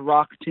hard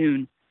rock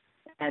tune,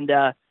 and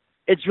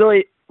it's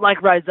really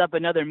like Rise Up,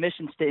 another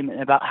mission statement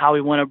about how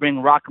we want to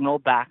bring rock and roll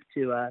back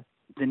to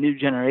the new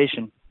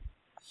generation.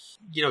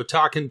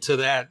 Talking to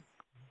that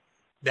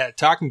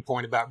talking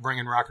point about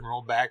bringing rock and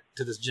roll back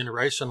to this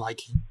generation,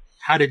 like,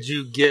 how did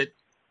you get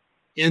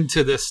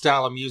into this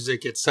style of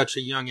music at such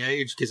a young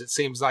age? Because it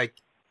seems like,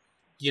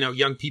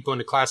 young people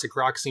into classic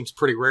rock seems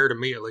pretty rare to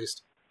me, at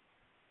least.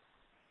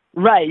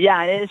 Right,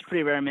 yeah, it is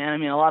pretty rare, man. I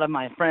mean, a lot of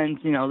my friends,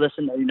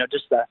 listen to,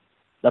 just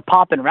the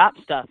pop and rap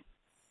stuff.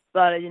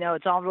 But,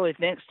 it's all really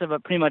thanks to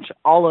pretty much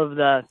all of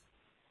the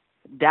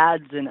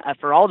dads and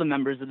for all the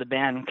members of the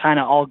band kind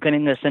of all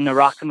getting us into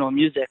rock and roll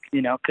music,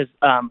 because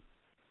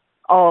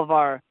all of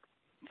our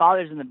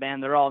fathers in the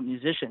band, they're all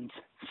musicians.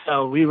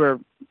 So we were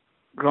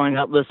growing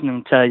up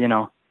listening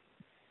to,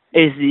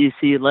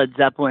 AC/DC, Led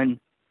Zeppelin,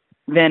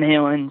 Van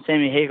Halen,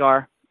 Sammy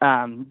Hagar,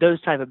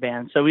 those type of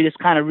bands. So we just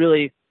kind of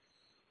really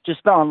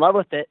just fell in love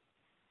with it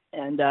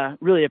and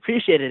really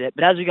appreciated it.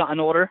 But as we gotten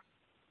older,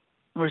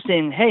 we're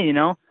seeing, hey,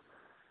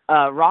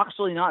 rock's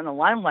really not in the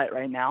limelight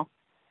right now,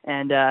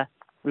 and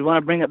we want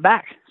to bring it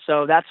back.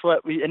 So that's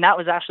what and that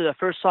was actually the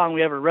first song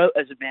we ever wrote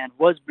as a band,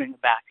 was Bring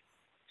It Back.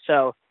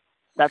 So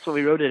that's what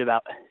we wrote it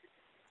about.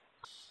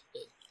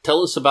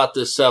 Tell us about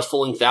this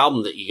full-length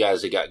album that you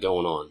guys have got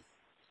going on.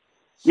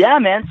 Yeah,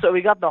 man. So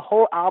we got the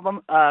whole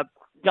album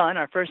done,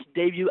 our first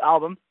debut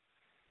album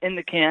in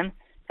the can,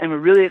 and we're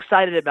really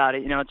excited about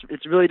it.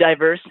 It's really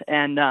diverse,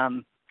 and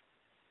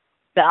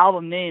the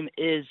album name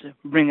is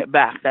Bring It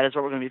Back. That is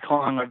what we're going to be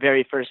calling our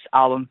very first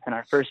album and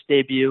our first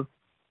debut.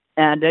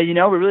 And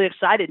we're really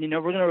excited.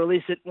 We're going to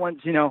release it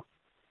once the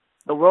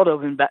world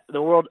opened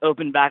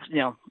back.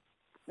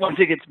 Once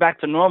it gets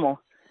back to normal,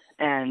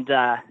 and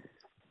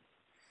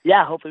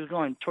hopefully we're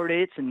going tour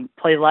dates and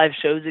play live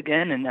shows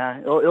again, and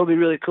it'll be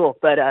really cool.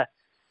 But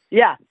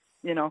we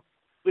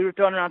were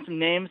throwing around some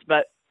names,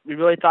 but we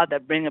really thought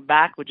that Bring It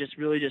Back would just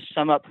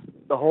sum up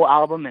the whole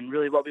album and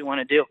really what we want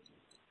to do.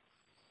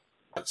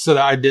 So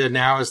the idea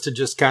now is to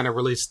just kind of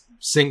release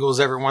singles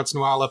every once in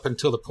a while up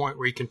until the point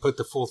where you can put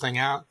the full thing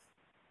out?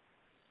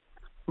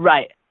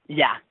 Right.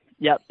 Yeah.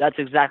 Yep. That's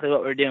exactly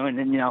what we're doing.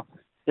 And,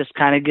 just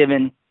kind of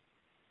giving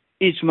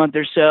each month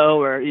or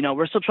so, or,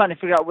 we're still trying to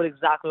figure out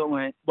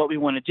what we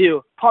want to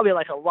do. Probably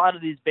like a lot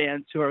of these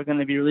bands who are going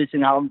to be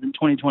releasing albums in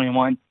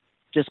 2021,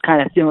 just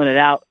kind of feeling it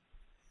out,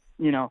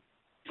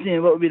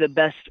 seeing what would be the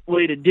best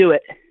way to do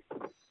it.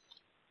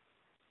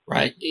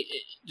 Right.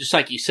 Just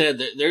like you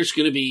said, there's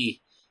going to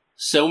be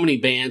so many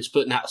bands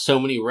putting out so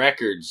many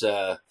records.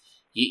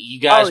 You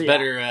guys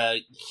better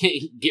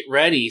get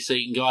ready so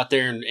you can go out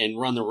there and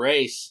run the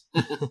race.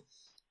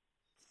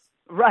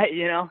 Right,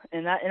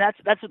 and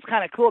that's what's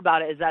kind of cool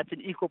about it, is that's an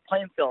equal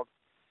playing field.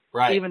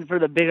 Right. Even for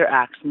the bigger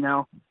acts,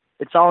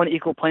 it's all an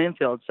equal playing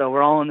field. So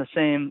we're all on the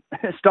same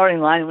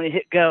starting line. When you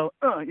hit go,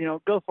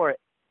 go for it.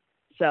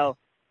 So,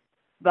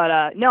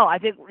 but no, I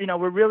think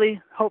we're really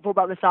hopeful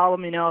about this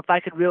album. If I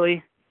could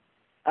really,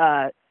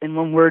 in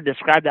one word,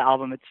 describe the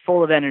album, it's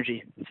full of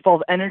energy. It's full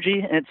of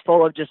energy, and it's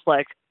full of just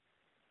like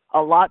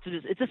a lot to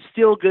it's just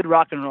feel good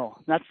rock and roll.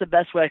 That's the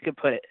best way I could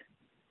put it.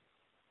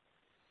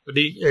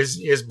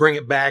 Is Bring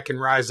It Back and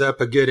Rise Up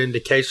a good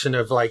indication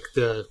of like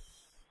that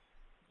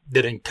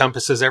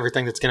encompasses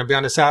everything that's going to be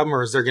on this album,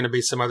 or is there going to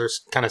be some other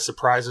kind of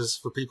surprises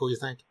for people, you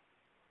think?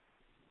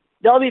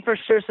 There'll be for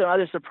sure some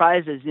other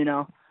surprises,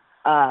 and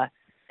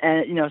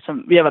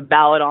we have a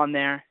ballad on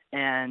there,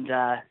 and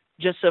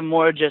just some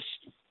more just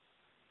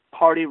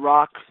party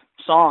rock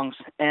songs,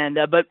 and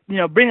but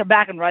Bring It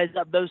Back and Rise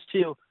Up, those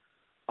two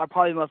are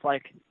probably most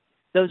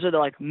those are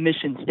the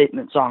mission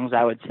statement songs,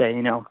 I would say.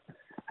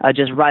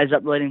 Just Rise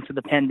Up relating to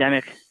the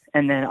pandemic,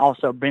 and then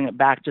also Bring It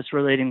Back just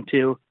relating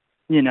to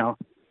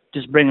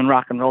just bringing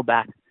rock and roll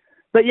back.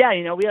 But yeah,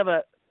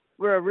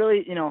 we're a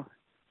really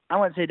I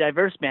wouldn't say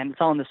diverse band.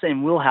 It's all in the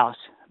same wheelhouse,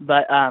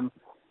 but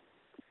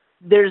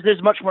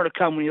there's much more to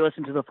come when you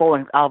listen to the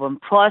full-length album.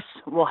 Plus,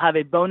 we'll have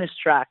a bonus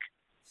track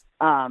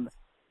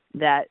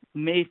that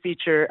may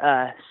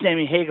feature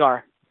Sammy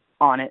Hagar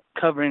on it,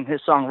 covering his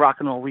song Rock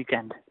and Roll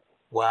Weekend.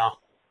 Wow.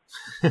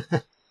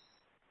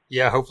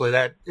 Yeah, hopefully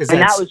that is.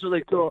 And that was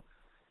really cool.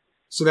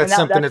 So that's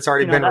something that's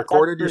already been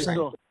recorded, you're saying?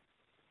 Cool.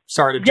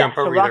 Sorry to jump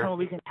over you there.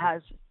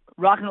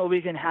 Rock and Roll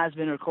Weekend has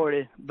been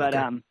recorded, but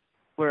okay.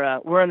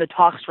 We're in the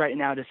talks right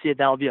now to see if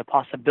that'll be a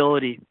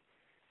possibility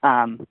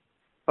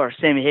for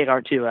Sammy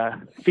Hagar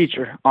to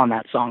feature on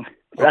that song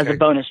as a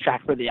bonus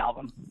track for the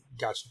album.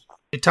 Gotcha.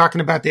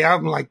 Talking about the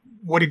album,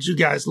 what did you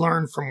guys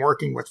learn from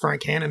working with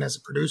Frank Hannon as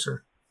a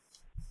producer?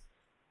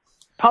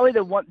 probably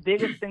the one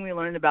biggest thing we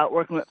learned about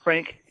working with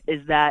Frank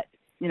is that,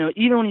 you know,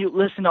 even when you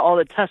listen to all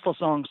the Tesla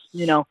songs,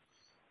 you know,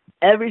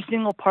 every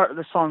single part of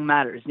the song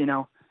matters. You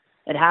know,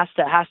 it has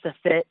to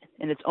fit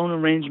in its own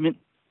arrangement,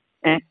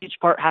 and each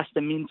part has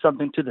to mean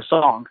something to the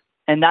song.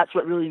 And that's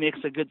what really makes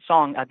a good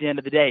song at the end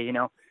of the day, you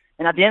know.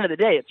 And at the end of the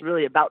day, it's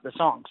really about the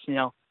songs, you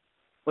know.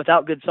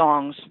 Without good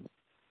songs,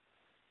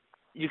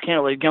 you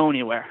can't really go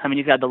anywhere. I mean,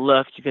 you got the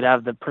look, you could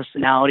have the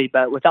personality,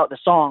 but without the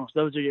songs,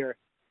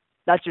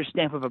 that's your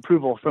stamp of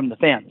approval from the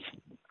fans.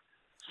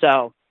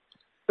 So,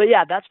 but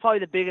yeah, that's probably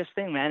the biggest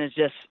thing, man, is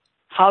just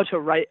how to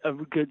write a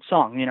good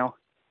song, you know.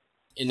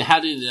 And how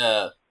did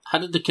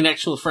the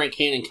connection with Frank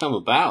Hannon come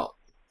about?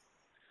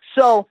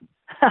 So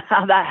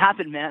how that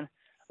happened, man,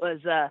 was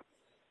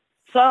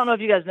so I don't know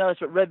if you guys noticed,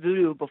 but Red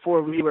Voodoo,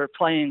 before we were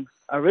playing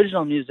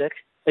original music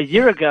a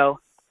year ago,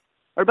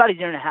 or about a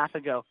year and a half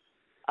ago,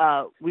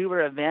 we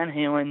were a Van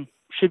Halen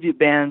tribute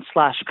band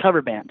 /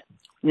 cover band,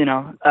 you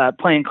know,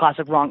 playing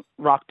classic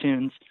rock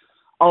tunes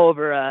all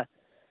over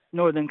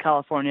Northern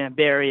California,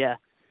 Bay Area,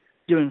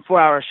 doing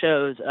 4-hour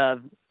shows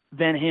of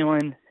Van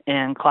Halen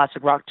and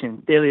classic rock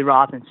tunes, Daily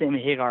Roth and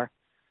Sammy Hagar,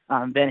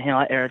 Van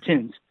Halen era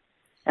tunes.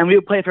 And we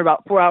would play for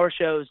about 4-hour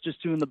shows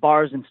just doing the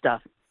bars and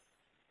stuff.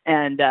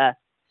 And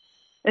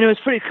it was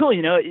pretty cool,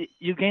 you know.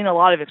 You gain a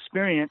lot of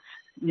experience,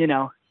 you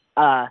know,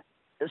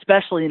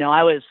 especially, you know,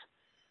 I was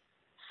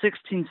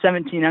 16,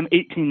 17, I'm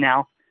 18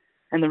 now,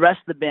 and the rest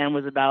of the band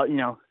was about, you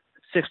know,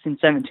 16,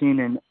 17,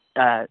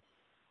 and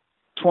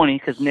 20,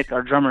 because Nick,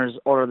 our drummer, is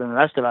older than the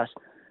rest of us.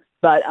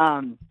 But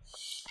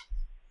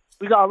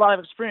we got a lot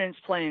of experience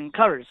playing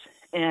covers,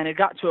 and it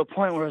got to a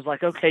point where it was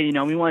like, okay, you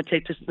know, we want to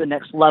take this to the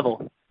next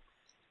level.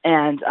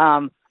 And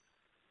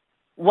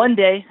one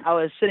day I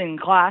was sitting in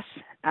class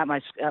at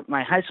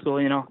my high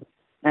school, you know,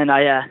 and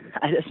I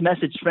just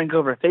messaged Frank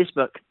over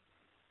Facebook,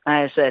 and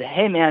I said,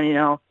 hey man, you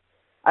know,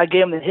 I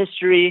gave him the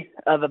history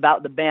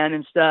about the band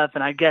and stuff,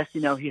 and I guess, you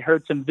know, he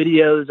heard some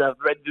videos of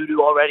Red Voodoo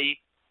already,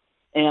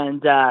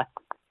 and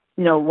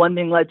you know, one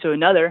thing led to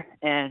another,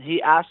 and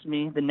he asked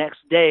me the next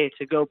day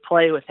to go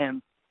play with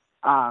him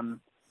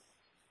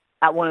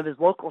at one of his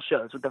local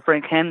shows with the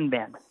Frank Hannon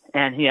band,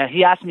 and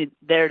he asked me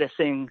there to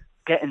sing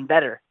Getting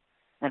Better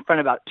in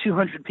front of about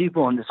 200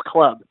 people in this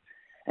club.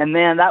 And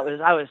man, I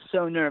was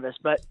so nervous,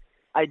 but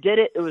I did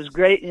it. It was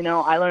great. You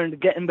know, I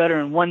learned Getting Better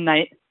in one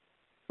night,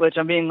 which,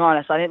 I'm being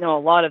honest, I didn't know a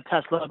lot of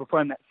Tesla before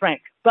I met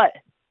Frank. But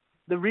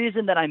the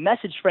reason that I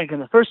messaged Frank in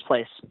the first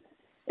place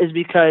is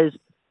because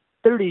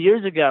 30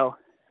 years ago,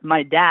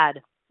 my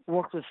dad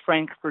worked with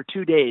Frank for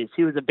 2 days.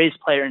 He was a bass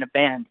player in a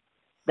band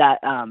that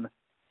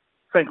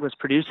Frank was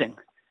producing.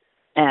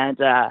 And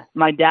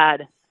my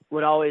dad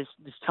would always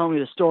just tell me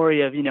the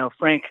story of, you know,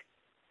 Frank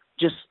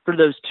just for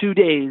those 2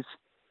 days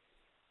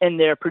in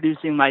there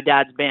producing my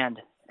dad's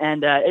band.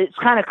 And it's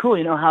kind of cool,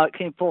 you know, how it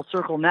came full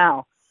circle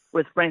now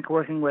with Frank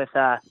working with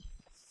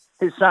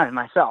his son,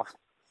 myself.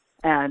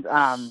 And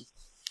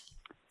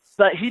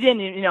but he didn't,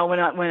 you know,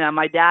 when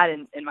my dad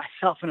and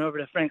myself went over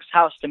to Frank's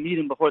house to meet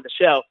him before the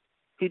show,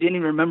 he didn't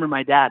even remember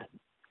my dad.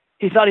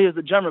 He thought he was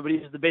the drummer, but he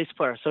was the bass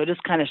player. So it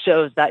just kind of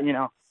shows that, you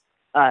know,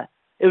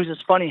 it was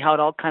just funny how it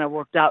all kind of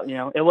worked out. You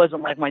know, it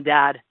wasn't like my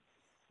dad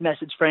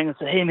messaged Frank and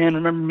said, hey man,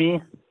 remember me?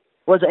 It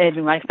wasn't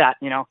anything like that.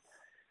 You know,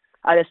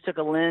 I just took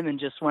a limb and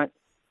just went,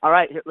 all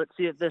right, here, let's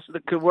see if this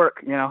could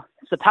work. You know,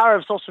 it's the power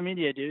of social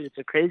media, dude. It's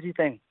a crazy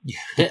thing.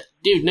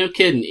 Dude, no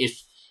kidding.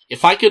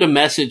 If I could have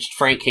messaged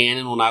Frank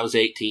Hannon when I was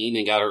 18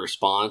 and got a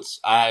response,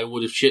 I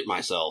would have shit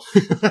myself.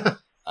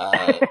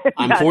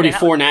 I'm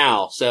 44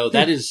 now, so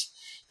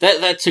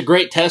that's a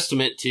great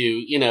testament to,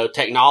 you know,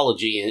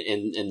 technology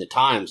and the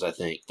times. I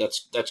think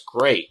that's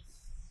great.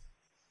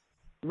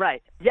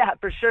 Right. Yeah,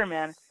 for sure,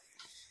 man.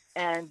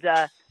 And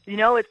you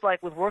know, it's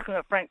like with working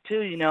with Frank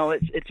too. You know,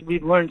 it's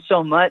we've learned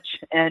so much,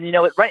 and you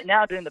know, right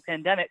now during the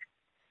pandemic,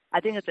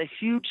 I think it's a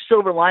huge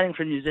silver lining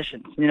for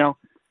musicians. You know,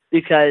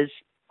 because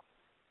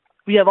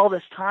we have all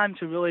this time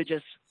to really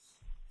just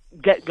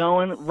get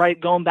going,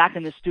 going back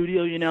in the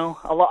studio. You know,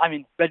 I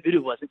mean, Red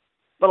Voodoo wasn't,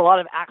 but a lot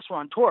of acts were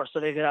on tour, so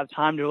they could have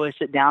time to really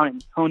sit down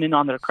and hone in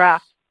on their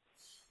craft,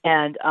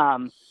 and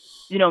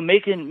you know,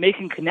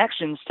 making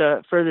connections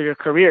to further their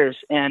careers.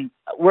 And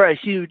we're a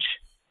huge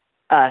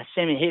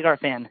Sammy Hagar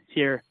fan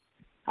here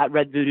at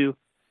Red Voodoo,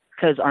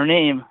 because our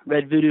name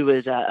Red Voodoo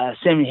is a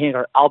Sammy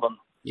Hagar album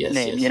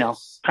name. You know,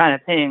 kind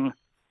of paying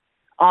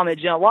homage.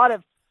 You know, a lot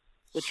of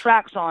the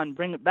tracks on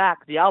Bring It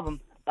Back, the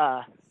album,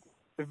 are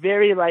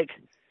very Van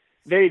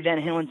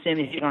Halen,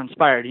 Sammy Hagar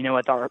inspired. You know,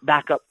 with our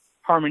backup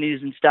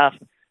harmonies and stuff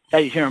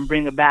that you hear them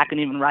Bring It Back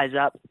and even Rise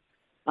Up.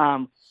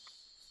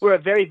 We're a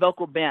very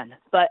vocal band.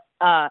 But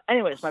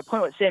anyways, my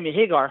point with Sammy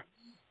Hagar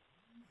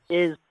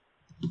is,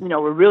 you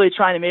know, we're really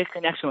trying to make a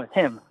connection with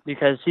him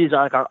because he's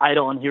like our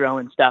idol and hero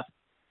and stuff.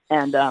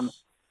 And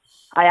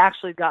I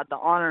actually got the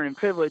honor and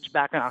privilege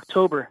back in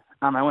October.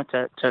 I went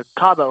to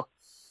Cabo,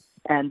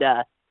 and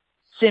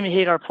Sammy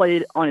Hagar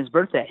played on his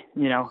birthday,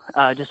 you know,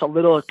 just a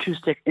little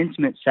acoustic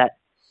intimate set.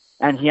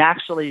 And he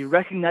actually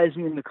recognized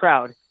me in the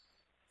crowd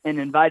and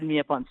invited me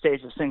up on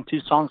stage to sing 2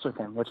 songs with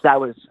him, which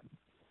that was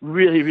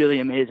really, really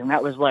amazing.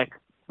 That was like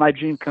my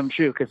dream come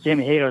true because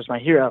Sammy Hagar was my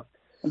hero.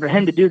 And for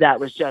him to do that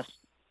was just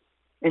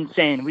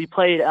insane. We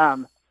played, I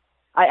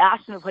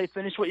asked him to play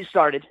Finish What You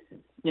Started,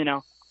 you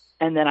know,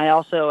 and then I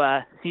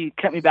also, he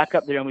kept me back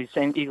up there and we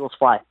sang Eagles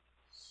Fly.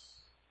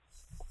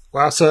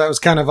 Wow, so that was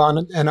kind of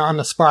an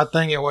on-the-spot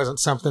thing. It wasn't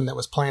something that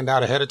was planned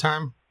out ahead of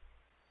time?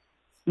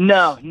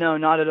 No,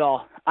 not at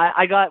all.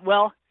 I got,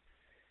 well,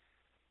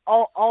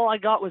 all I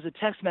got was a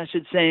text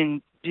message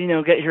saying,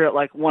 Dino, get here at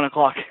like 1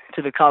 o'clock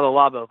to the Cabo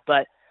Wabo.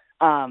 But,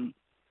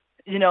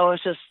 you know,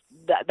 it's just,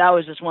 that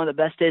was just one of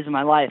the best days of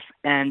my life.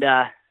 And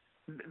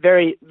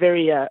very,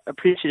 very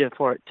appreciative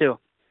for it, too.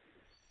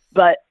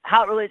 But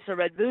how it relates to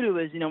Red Voodoo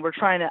is, you know, we're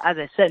trying to, as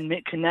I said,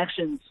 make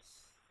connections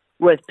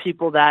with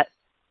people that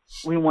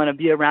we want to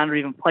be around or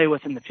even play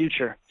with in the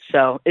future.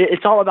 So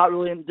it's all about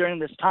really during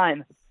this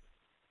time,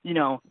 you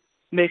know,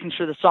 making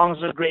sure the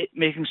songs are great,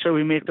 making sure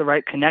we make the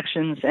right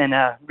connections, and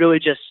really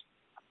just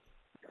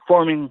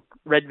forming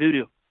Red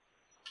Voodoo.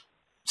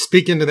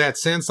 Speaking to that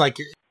sense, like,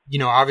 you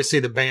know, obviously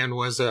the band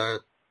was a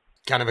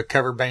kind of a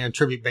cover band,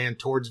 tribute band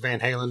towards Van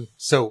Halen.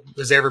 So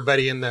was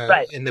everybody in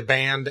the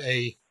band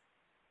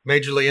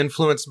majorly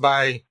influenced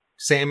by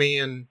Sammy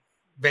and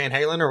Van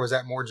Halen, or was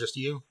that more just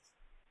you?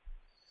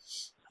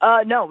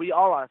 No, we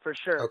all are for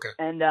sure. Okay.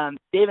 And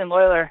David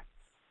Loyler,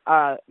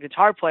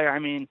 guitar player, I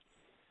mean,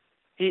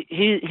 he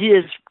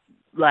is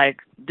like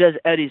does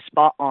Eddie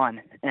spot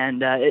on,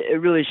 and it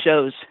really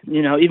shows.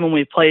 You know, even when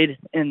we played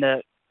in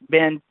the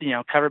band, you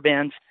know, cover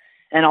bands,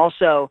 and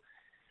also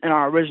in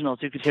our originals,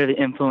 you could hear the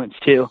influence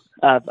too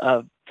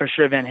of for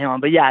sure Van Halen.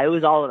 But yeah, it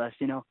was all of us.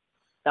 You know,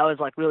 that was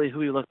like really who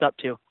we looked up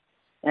to.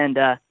 And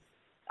I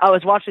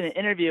was watching an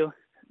interview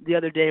the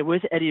other day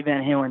with Eddie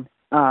Van Halen,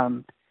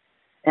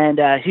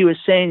 and he was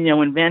saying, you know,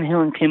 when Van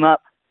Halen came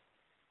up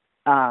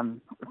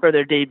for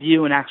their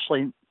debut and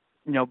actually,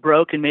 you know,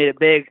 broke and made it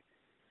big,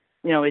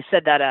 you know, he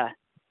said that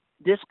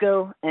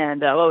disco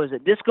and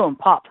disco and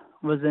pop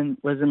was in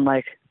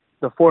like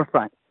the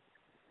forefront.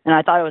 And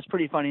I thought it was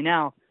pretty funny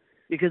now,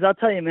 because I'll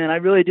tell you, man, I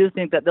really do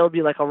think that there'll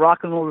be like a rock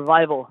and roll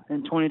revival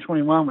in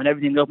 2021 when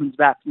everything opens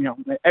back, you know,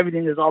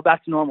 everything is all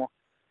back to normal.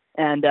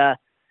 And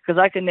because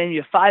I can name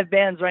you 5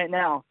 bands right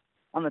now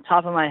on the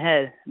top of my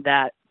head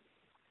that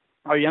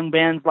are young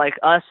bands like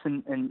us,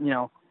 and you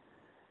know,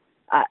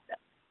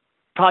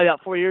 probably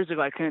about 4 years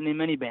ago, I couldn't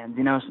name any bands,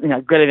 you know,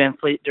 Greta Van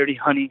Fleet, Dirty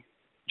Honey,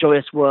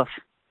 Joyous Wolf,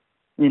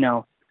 you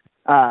know,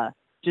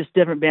 just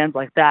different bands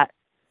like that.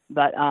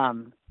 But,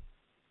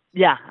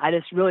 yeah, I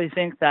just really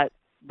think that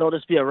there'll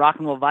just be a rock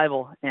and roll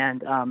revival,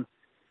 and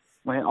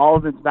when all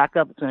of it's back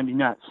up, it's going to be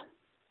nuts.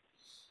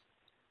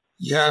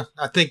 Yeah,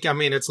 I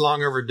mean, it's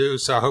long overdue,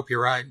 so I hope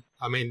you're right.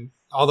 I mean,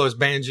 all those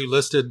bands you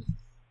listed,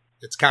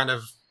 it's kind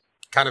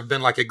of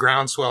been like a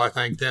groundswell, I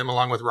think, them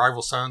along with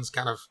Rival Sons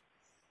kind of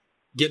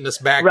getting us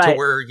back to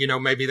where, you know,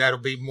 maybe that'll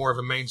be more of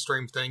a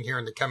mainstream thing here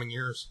in the coming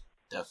years.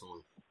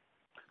 Definitely.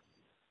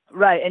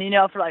 Right. And, you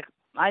know, for like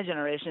my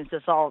generation, it's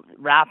just all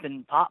rap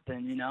and pop,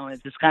 and, you know,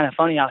 it's just kind of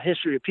funny how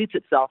history repeats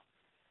itself.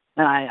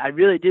 And I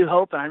really do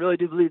hope, and I really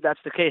do believe that's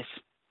the case.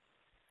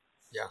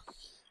 Yeah.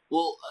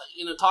 Well,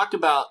 you know, talk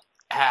about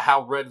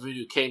how Red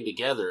Voodoo came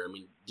together. I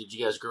mean, did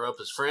you guys grow up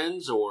as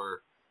friends,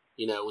 or,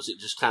 you know, was it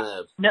just kind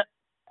of... No.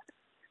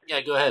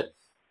 Yeah, go ahead.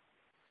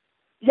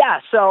 Yeah,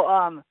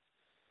 so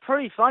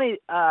pretty funny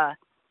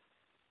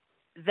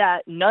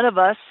that none of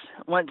us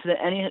went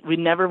to we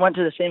never went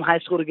to the same high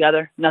school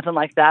together, nothing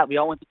like that. We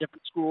all went to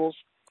different schools.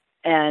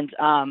 And,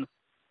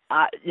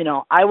 you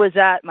know, I was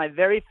at my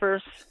very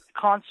first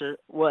concert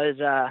was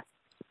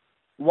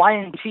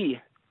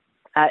Y&T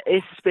at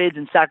Ace of Spades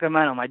in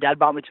Sacramento. My dad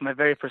brought me to my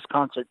very first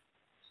concert.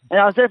 And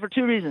I was there for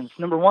 2 reasons.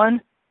 Number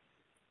 1,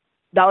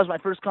 that was my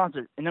first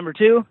concert. And number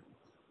 2,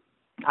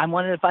 I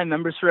wanted to find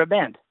members for a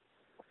band.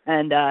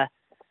 And I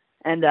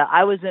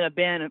was in a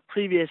band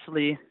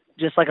previously,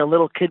 just like a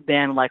little kid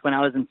band, like when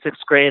I was in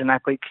 6th grade, and I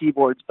played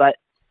keyboards. But,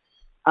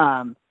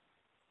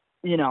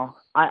 you know,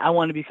 I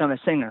wanted to become a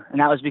singer,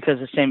 and that was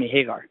because of Sammy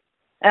Hagar.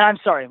 And I'm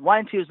sorry,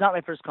 Y&T was not my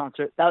first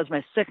concert. That was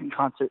my second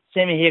concert.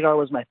 Sammy Hagar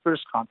was my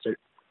first concert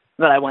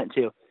that I went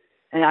to.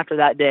 And after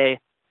that day,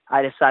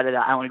 I decided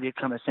that I want to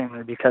become a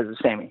singer because of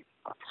Sammy.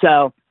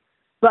 So,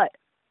 but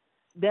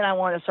then I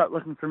wanted to start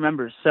looking for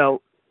members.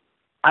 So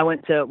I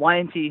went to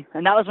Y&T,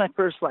 and that was my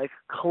first like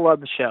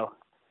club show,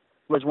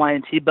 was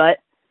Y&T. But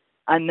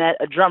I met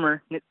a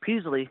drummer, Nick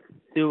Peasley,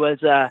 who was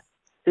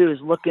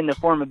looking to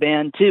form a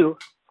band too,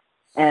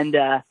 and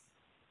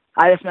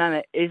I just met him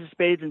at Ace of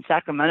Spades in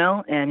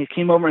Sacramento, and he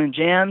came over and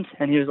jammed,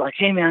 and he was like,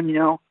 "Hey man, you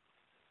know,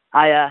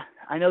 I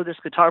know this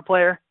guitar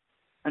player,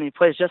 and he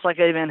plays just like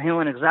Eddie Van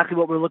Halen, exactly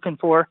what we're looking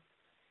for."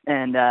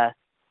 And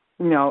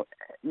you know,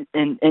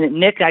 and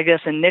Nick, I guess,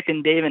 and Nick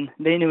and David,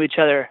 they knew each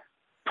other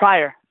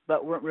prior,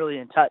 but weren't really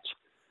in touch.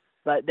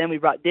 But then we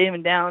brought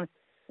David down,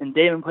 and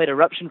David played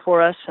Eruption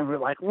for us, and we were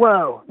like,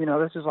 "Whoa, you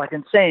know, this is like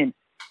insane."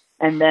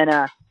 And then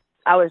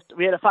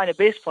we had to find a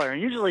bass player,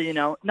 and usually, you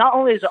know, not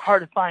only is it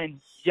hard to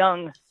find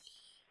young,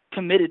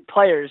 committed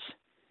players,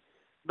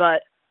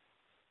 but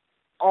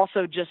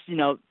also just, you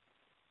know,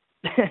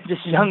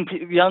 just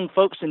young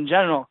folks in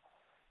general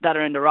that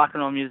are into rock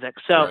and roll music.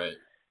 So, Right.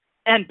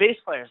 and bass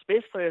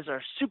players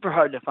are super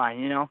hard to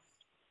find, you know.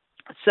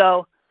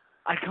 So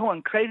I go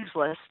on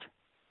Craigslist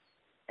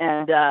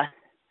and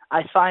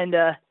I find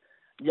a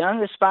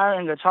young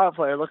aspiring guitar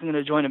player looking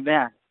to join a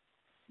band,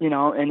 you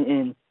know,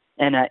 and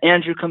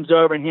Andrew comes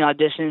over and he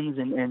auditions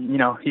and you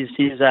know, he's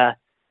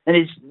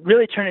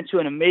really turned into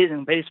an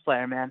amazing bass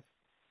player, man.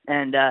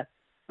 And,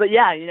 but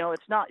yeah, you know,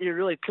 it's not your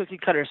really cookie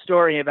cutter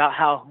story about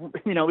how,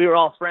 you know, we were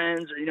all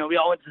friends or, you know, we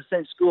all went to the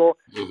same school.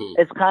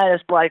 Mm-hmm. It's kind of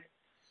just like,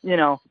 you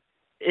know,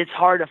 it's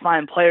hard to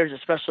find players,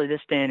 especially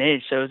this day and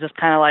age. So it was just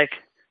kind of like,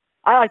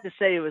 I like to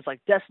say it was like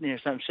destiny or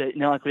some shit,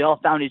 you know, like we all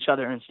found each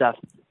other and stuff.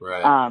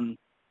 Right.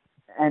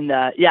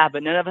 Yeah,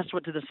 but none of us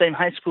went to the same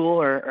high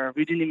school or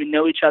we didn't even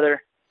know each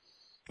other,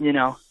 you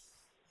know,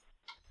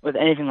 with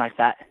anything like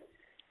that.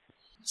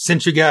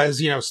 Since you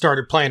guys, you know,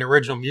 started playing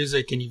original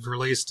music and you've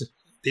released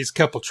these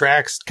couple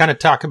tracks, kind of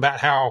talk about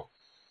how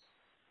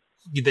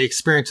the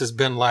experience has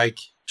been like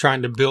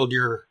trying to build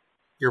your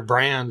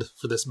brand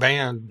for this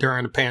band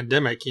during a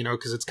pandemic, you know,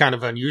 because it's kind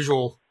of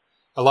unusual.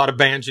 A lot of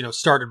bands, you know,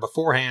 started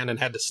beforehand and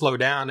had to slow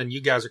down, and you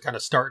guys are kind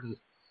of starting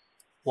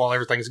while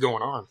everything's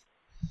going on.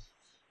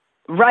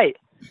 Right.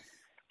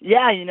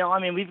 Yeah, you know, I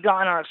mean, we've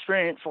gotten our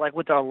experience like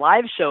with our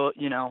live show,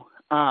 you know,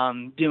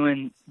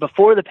 doing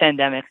before the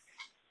pandemic,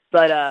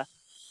 but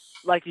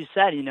like you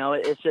said, you know,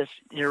 it's just,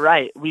 you're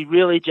right. We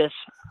really just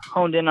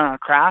honed in on our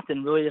craft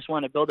and really just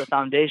want to build a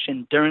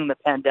foundation during the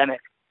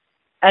pandemic.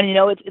 And, you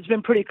know, it's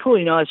been pretty cool.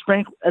 You know, as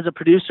Frank, as a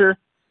producer,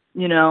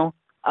 you know,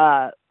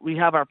 we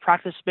have our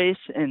practice space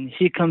and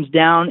he comes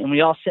down and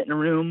we all sit in a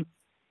room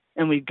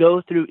and we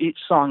go through each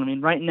song. I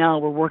mean, right now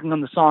we're working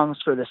on the songs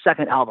for the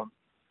second album,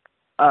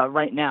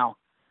 right now,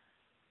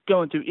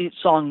 going through each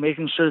song,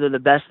 making sure they're the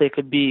best they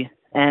could be.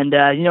 And,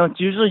 you know, it's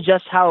usually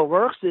just how it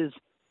works is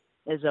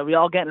we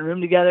all get in a room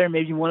together.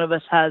 Maybe one of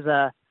us has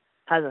a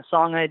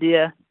song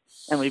idea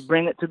and we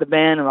bring it to the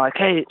band and we're like,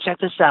 hey, check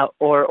this out.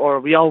 Or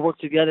we all work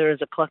together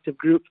as a collective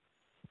group.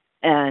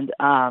 And,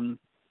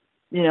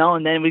 you know,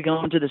 and then we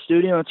go into the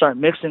studio and start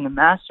mixing and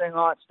mastering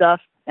all that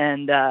stuff.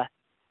 And,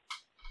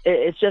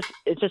 it's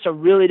just a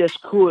really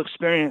just cool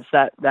experience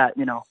that,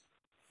 you know,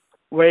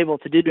 we're able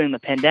to do during the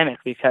pandemic,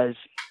 because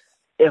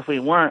if we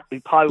weren't, we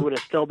probably would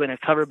have still been a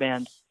cover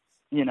band,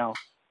 you know,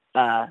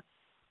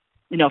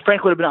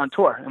 Frank would have been on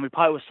tour and we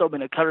probably would have still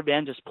been a cover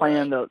band just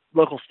playing the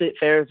local state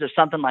fairs or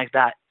something like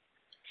that.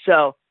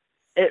 So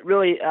it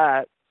really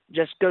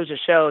just goes to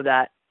show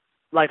that,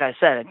 like I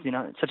said, it's, you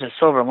know, it's such a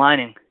silver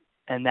lining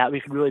and that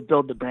we could really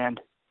build the brand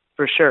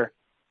for sure.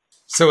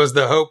 So is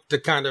the hope to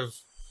kind of,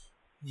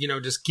 you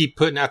know, just keep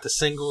putting out the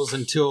singles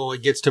until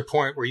it gets to a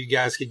point where you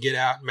guys could get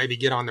out and maybe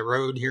get on the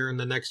road here in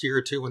the next year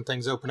or two when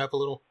things open up a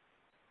little?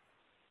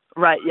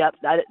 Right. Yep.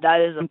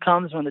 That is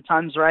comes when the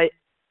time's right.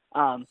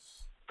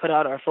 Put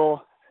out our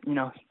full, you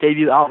know,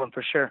 debut album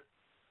for sure.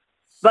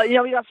 But, you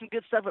know, we got some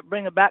good stuff at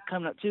Bring It Back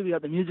coming up too. We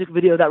got the music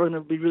video that we're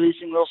going to be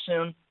releasing real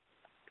soon.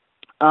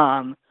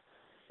 And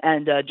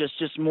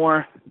just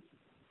more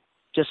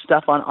just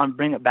stuff on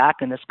Bring It Back,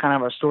 and that's kind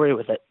of our story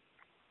with it.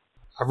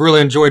 I've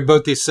really enjoyed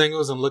both these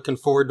singles and looking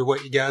forward to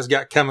what you guys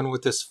got coming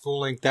with this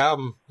full-length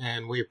album.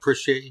 And we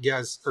appreciate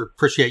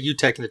you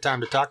taking the time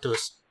to talk to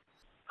us.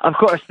 Of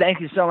course. Thank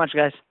you so much,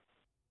 guys.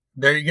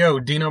 There you go.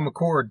 Dino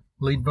McCord,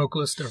 lead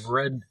vocalist of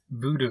Red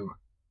Voodoo.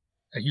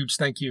 A huge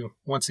thank you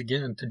once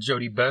again to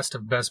Jody Best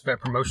of Best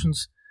Bet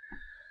Promotions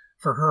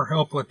for her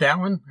help with that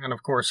one. And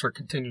of course, her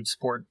continued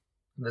support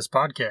of this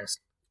podcast.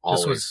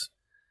 Always.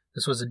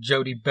 This was a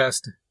Jody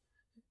Best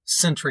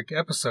centric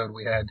episode.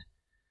 We had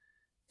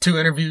 2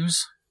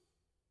 interviews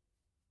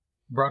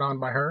brought on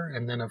by her,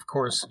 and then of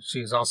course she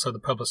is also the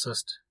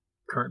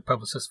current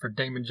publicist for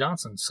Damon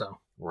Johnson. So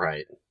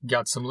right,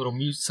 got some little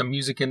some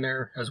music in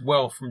there as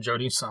well from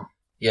Jody. So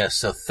yes,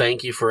 so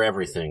thank you for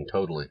everything.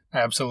 Totally,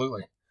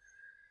 absolutely.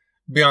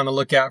 Be on the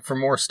lookout for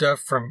more stuff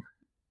from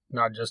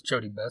not just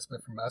Jody Best,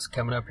 but from us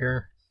coming up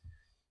here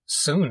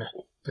soon.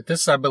 But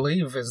this, I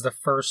believe, is the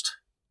first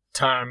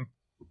time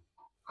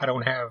I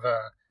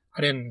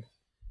didn't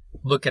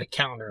look at a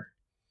calendar,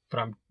 but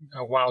I'm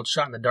a wild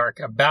shot in the dark.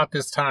 About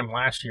this time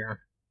last year,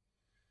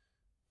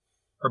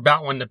 or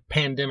about when the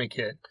pandemic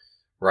hit.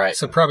 Right.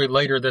 So probably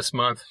later this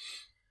month,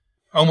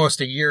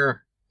 almost a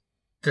year,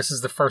 this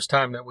is the first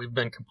time that we've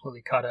been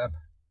completely caught up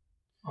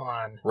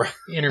on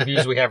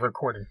interviews we have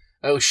recorded.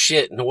 Oh,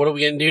 shit. Now what are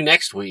we going to do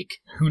next week?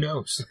 Who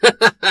knows?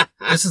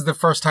 This is the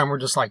first time we're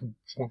just like,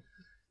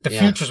 the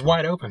future's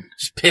wide open.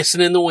 Just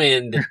pissing in the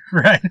wind.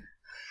 Right.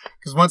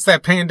 Because once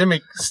that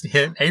pandemic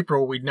hit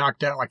April, we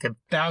knocked out like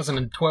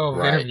 1,012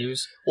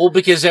 interviews. Well,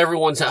 because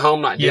everyone's at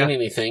home not doing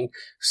anything.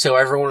 So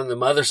everyone and the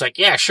mother's like,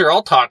 yeah, sure,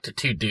 I'll talk to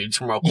 2 dudes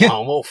from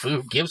Oklahoma. Yeah.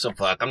 Who gives a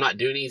fuck? I'm not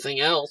doing anything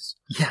else.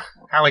 Yeah.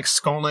 Alex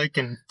Skolnick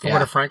and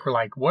Florida Frank were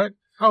like, what?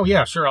 Oh,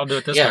 yeah, sure, I'll do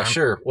it this time. Yeah,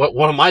 sure.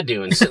 What am I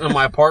doing? Sitting in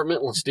my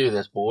apartment? Let's do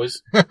this,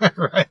 boys.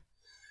 Right.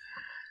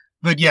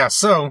 But yeah,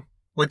 so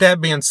with that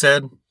being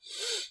said,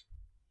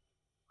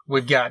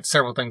 we've got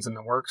several things in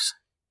the works.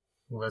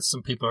 with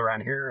some people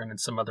around here and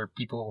some other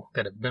people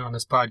that have been on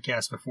this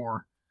podcast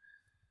before.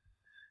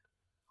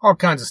 All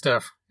kinds of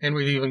stuff. And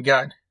we've even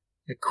got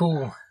a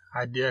cool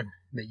idea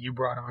that you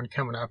brought on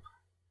coming up.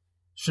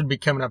 Should be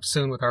coming up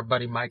soon with our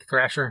buddy Mike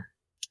Thrasher.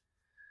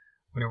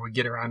 Whenever we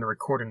get around to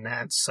recording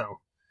that, so.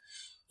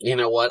 You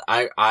know what?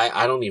 I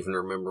don't even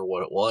remember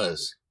what it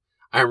was.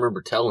 I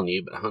remember telling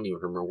you, but I don't even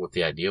remember what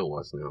the idea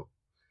was now.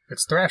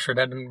 It's Thrasher.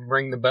 That didn't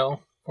ring the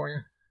bell for you?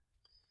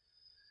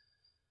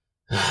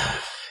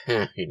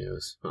 Who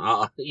knows?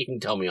 You can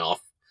tell me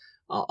off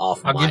I'll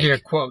mic. give you a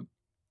quote.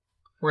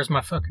 Where's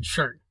my fucking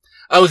shirt?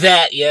 Oh,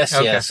 that, yes,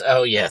 Okay. yes.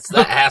 Oh, yes.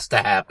 That has to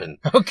happen.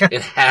 Okay.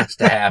 It has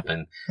to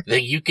happen.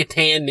 The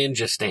Yucatan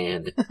Ninja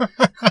Stand.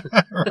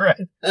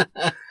 Right.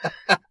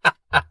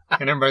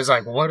 And everybody's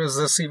like, what does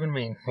this even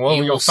mean? Well,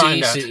 you'll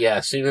find out.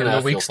 Soon in the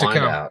enough, weeks you'll to find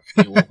come. out.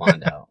 You will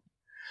find out.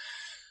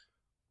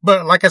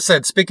 But like I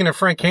said, speaking of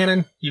Frank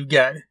Hannon, you've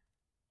got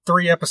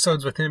 3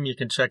 episodes with him you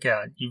can check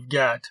out. You've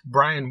got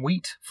Brian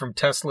Wheat from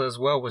Tesla as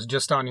well, was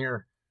just on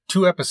here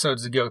 2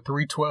 episodes ago,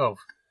 312.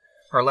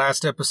 Our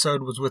last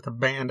episode was with a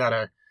band out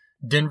of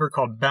Denver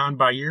called Bound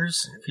by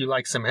Ears. If you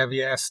like some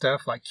heavy-ass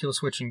stuff like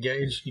Killswitch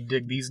Engage, you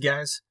dig these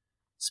guys.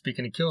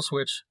 Speaking of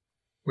Killswitch,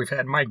 we've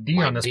had Mike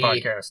D on this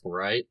podcast.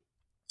 Right.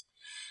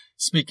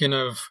 Speaking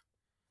of...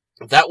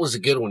 That was a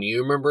good one.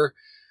 You remember?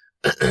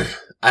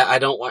 I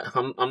don't want...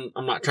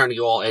 I'm not trying to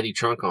go all Eddie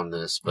Trunk on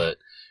this, but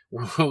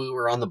we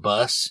were on the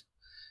bus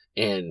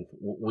and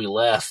we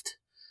left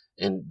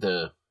and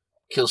the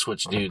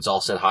Killswitch dudes all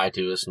said hi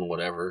to us and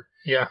whatever.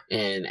 Yeah.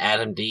 And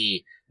Adam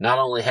D not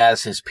only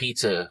has his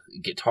pizza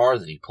guitar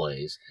that he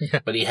plays,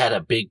 but he had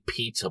a big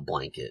pizza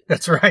blanket.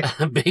 That's right.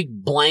 A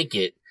big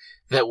blanket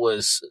that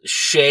was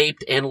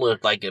shaped and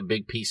looked like a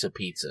big piece of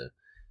pizza.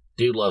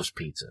 Dude loves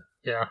pizza.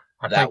 Yeah.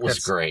 That was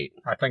great.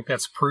 I think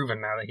that's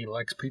proven now that he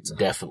likes pizza.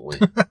 Definitely.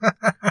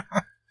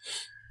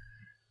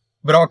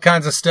 But all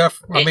kinds of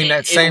stuff. I mean,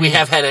 that same... And we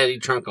have had Eddie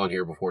Trunk on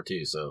here before,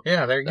 too, so...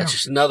 Yeah, there you go. That's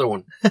just another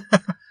one.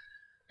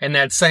 And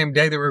that same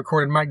day that we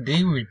recorded Mike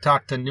D, we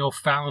talked to Neil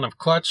Fallon of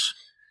Clutch.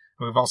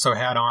 We've also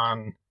had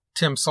on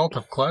Tim Salt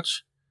of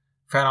Clutch.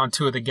 We've had on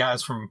 2 of the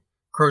guys from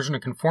Corrosion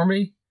of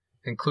Conformity,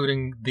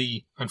 including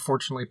the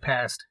unfortunately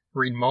passed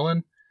Reed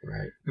Mullen.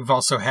 Right. We've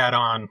also had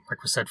on,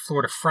 like we said,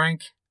 Florida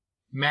Frank,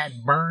 Matt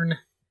Byrne,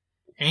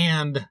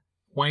 and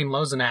Wayne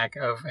Lozenak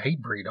of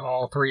Hatebreed,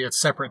 all 3 at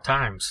separate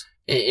times.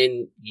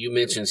 And you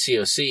mentioned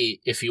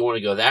COC. If you want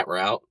to go that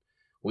route,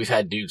 we've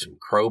had dudes from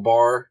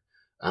Crowbar.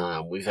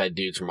 We've had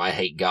dudes from I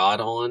Hate God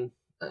on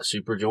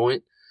Super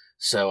Joint.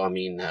 So, I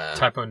mean...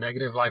 Typo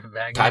Negative, Life of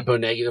Agony. Typo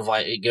Negative,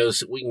 it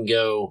goes... We can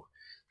go...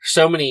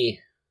 So many...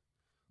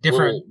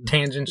 Different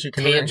tangents you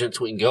can... Tangents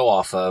we can go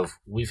off of.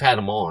 We've had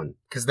them on.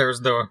 Because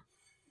there's the...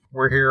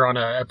 We're here on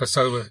an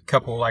episode with a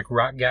couple like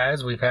rock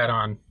guys. We've had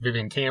on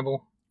Vivian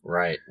Campbell.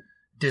 Right.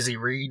 Dizzy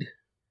Reed.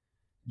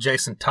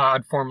 Jason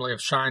Todd, formerly of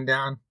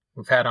Shinedown.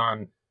 We've had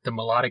on the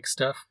melodic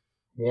stuff.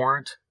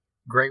 Warrant.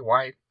 Great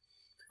White.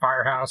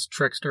 Firehouse.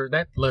 Trickster.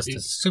 That list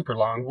is super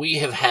long. We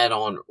have had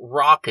on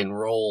rock and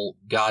roll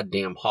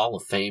goddamn Hall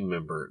of Fame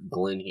member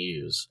Glenn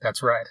Hughes.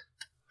 That's right.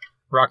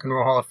 Rock and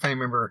Roll Hall of Fame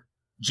member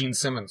Gene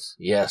Simmons.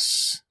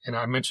 Yes. And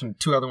I mentioned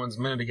 2 other ones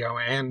a minute ago.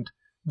 And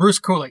Bruce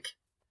Kulick.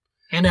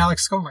 And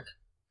Alex Skolnick.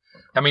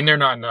 I mean, they're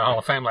not in the Hall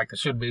of Fame like they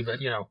should be, but,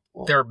 you know,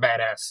 they're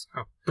badass.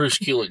 Oh. Bruce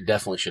Kulick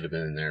definitely should have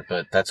been in there,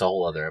 but that's a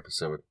whole other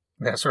episode.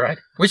 That's right.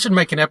 We should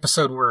make an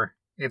episode where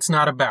it's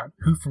not about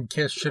who from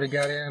Kiss should have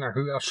got in or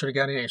who else should have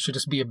got in. It should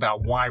just be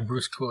about why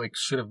Bruce Kulick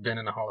should have been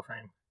in the Hall of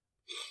Fame.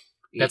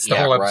 That's the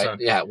whole episode. Right.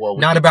 Yeah, well,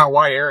 not about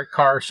why Eric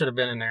Carr should have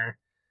been in there.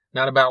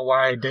 Not about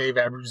why Dave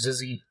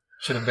Abruzzese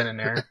should have been in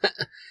there.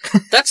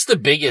 That's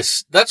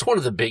one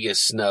of the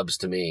biggest snubs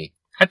to me.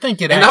 I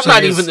think it and actually I'm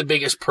not is, even the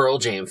biggest Pearl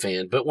Jam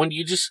fan, but when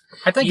you just...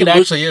 I think it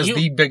actually is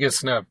the biggest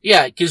snub.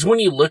 Yeah, because when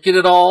you look at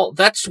it all,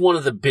 that's one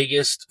of the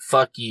biggest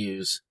fuck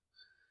yous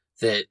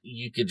that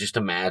you could just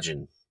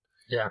imagine.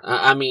 Yeah.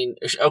 I mean,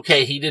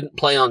 okay, he didn't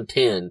play on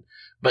 10,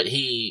 but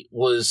he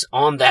was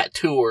on that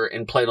tour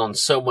and played on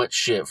so much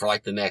shit for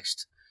like the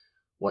next,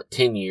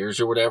 10 years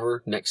or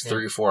whatever, next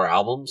 3 or 4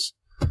 albums.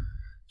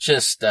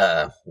 Just,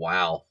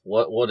 wow.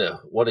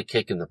 What a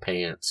kick in the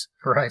pants.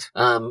 Right.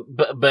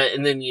 But,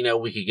 and then, you know,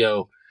 we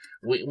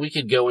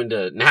could go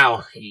into,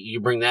 now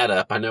you bring that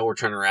up. I know we're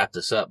trying to wrap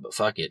this up, but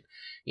fuck it.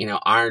 You know,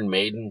 Iron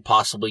Maiden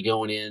possibly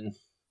going in.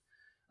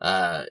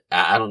 I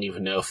don't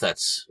even know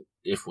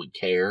if we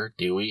care.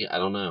 Do we? I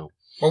don't know.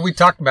 Well, we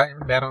talked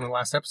about that on the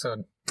last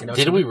episode. You know,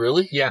 did we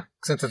really? Yeah,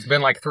 since it's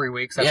been like 3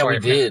 weeks. That's yeah, why we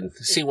did.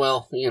 See,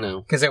 well, you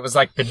know. Because it was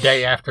like the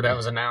day after that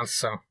was announced,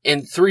 so.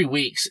 And 3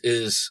 weeks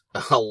is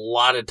a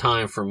lot of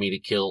time for me to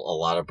kill a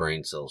lot of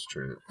brain cells,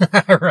 Trent.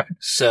 Right.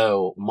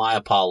 So, my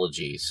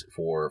apologies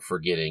for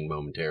forgetting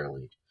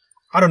momentarily.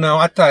 I don't know.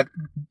 I thought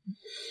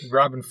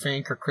Robin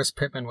Fink or Chris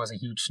Pittman was a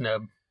huge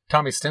snub.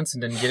 Tommy Stinson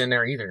didn't get in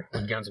there either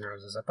with Guns N'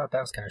 Roses. I thought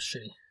that was kind of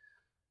shitty.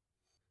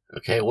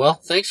 Okay, well,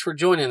 thanks for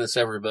joining us,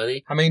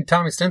 everybody. I mean,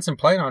 Tommy Stinson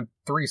played on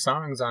 3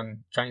 songs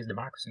on Chinese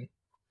Democracy.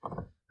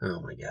 Oh,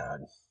 my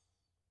God.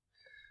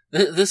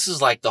 This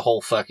is like the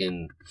whole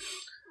fucking...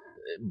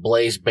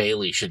 Blaze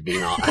Bailey should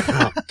be on.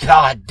 Oh,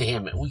 God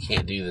damn it. We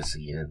can't do this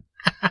again.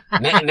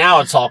 Now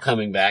it's all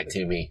coming back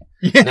to me.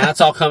 Yeah. Now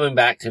it's all coming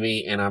back to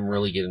me, and I'm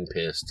really getting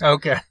pissed.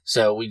 Okay.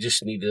 So we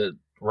just need to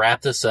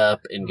wrap this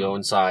up and go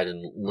inside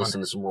and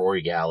listen to some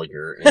Rory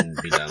Gallagher and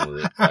be done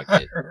with it.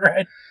 Fuck it.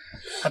 Right.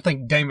 I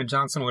think Damon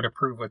Johnson would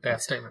approve with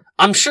that statement.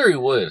 I'm sure he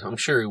would.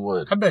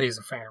 I bet he's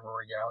a fan of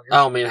Rory Gallagher.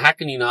 Oh, man, how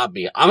can you not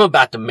be? I'm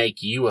about to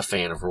make you a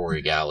fan of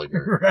Rory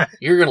Gallagher. Right.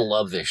 You're going to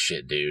love this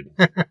shit, dude.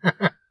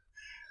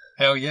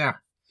 Hell yeah.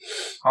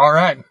 All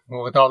right.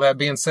 Well, with all that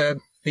being said,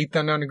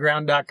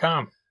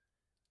 TheThunderUnderground.com.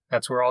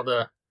 That's where all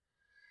the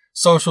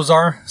socials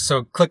are.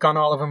 So click on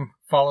all of them,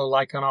 follow,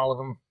 like on all of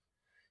them.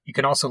 You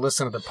can also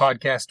listen to the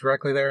podcast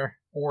directly there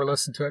or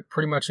listen to it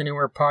pretty much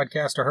anywhere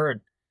podcasts are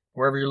heard.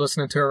 Wherever you're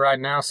listening to it right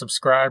now,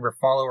 subscribe or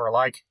follow or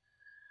like.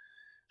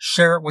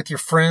 Share it with your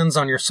friends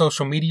on your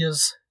social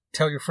medias.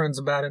 Tell your friends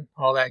about it.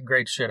 All that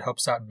great shit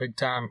helps out big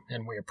time,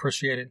 and we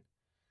appreciate it.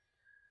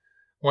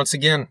 Once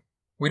again,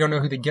 we don't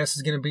know who the guest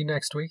is going to be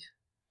next week,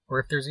 or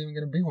if there's even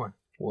going to be one.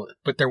 What?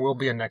 But there will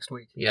be a next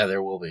week. Yeah,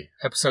 there will be.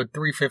 Episode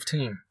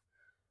 315.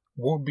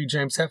 Won't be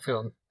James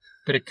Hetfield,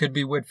 but it could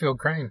be Whitfield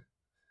Crane.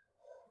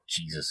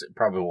 Jesus, it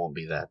probably won't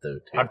be that, though,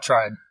 too. I've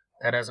tried.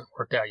 That hasn't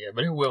worked out yet,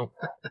 but it will.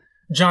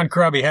 John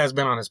Krabby has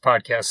been on his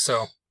podcast,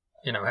 so,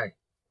 hey,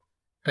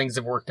 things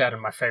have worked out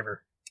in my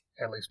favor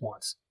at least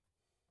once.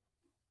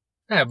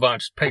 A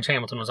bunch. Paige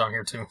Hamilton was on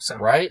here, too. So.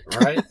 Right.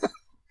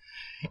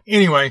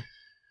 Anyway,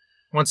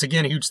 once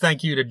again, a huge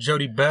thank you to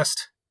Jody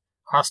Best,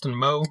 Austin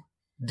Moe,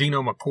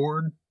 Dino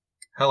McCord,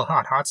 Hella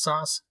Hot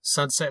Sauce,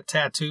 Sunset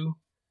Tattoo,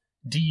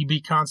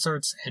 DEB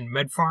Concerts, and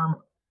Med Farm.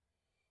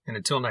 And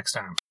until next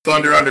time.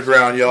 Thunder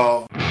Underground,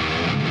 y'all.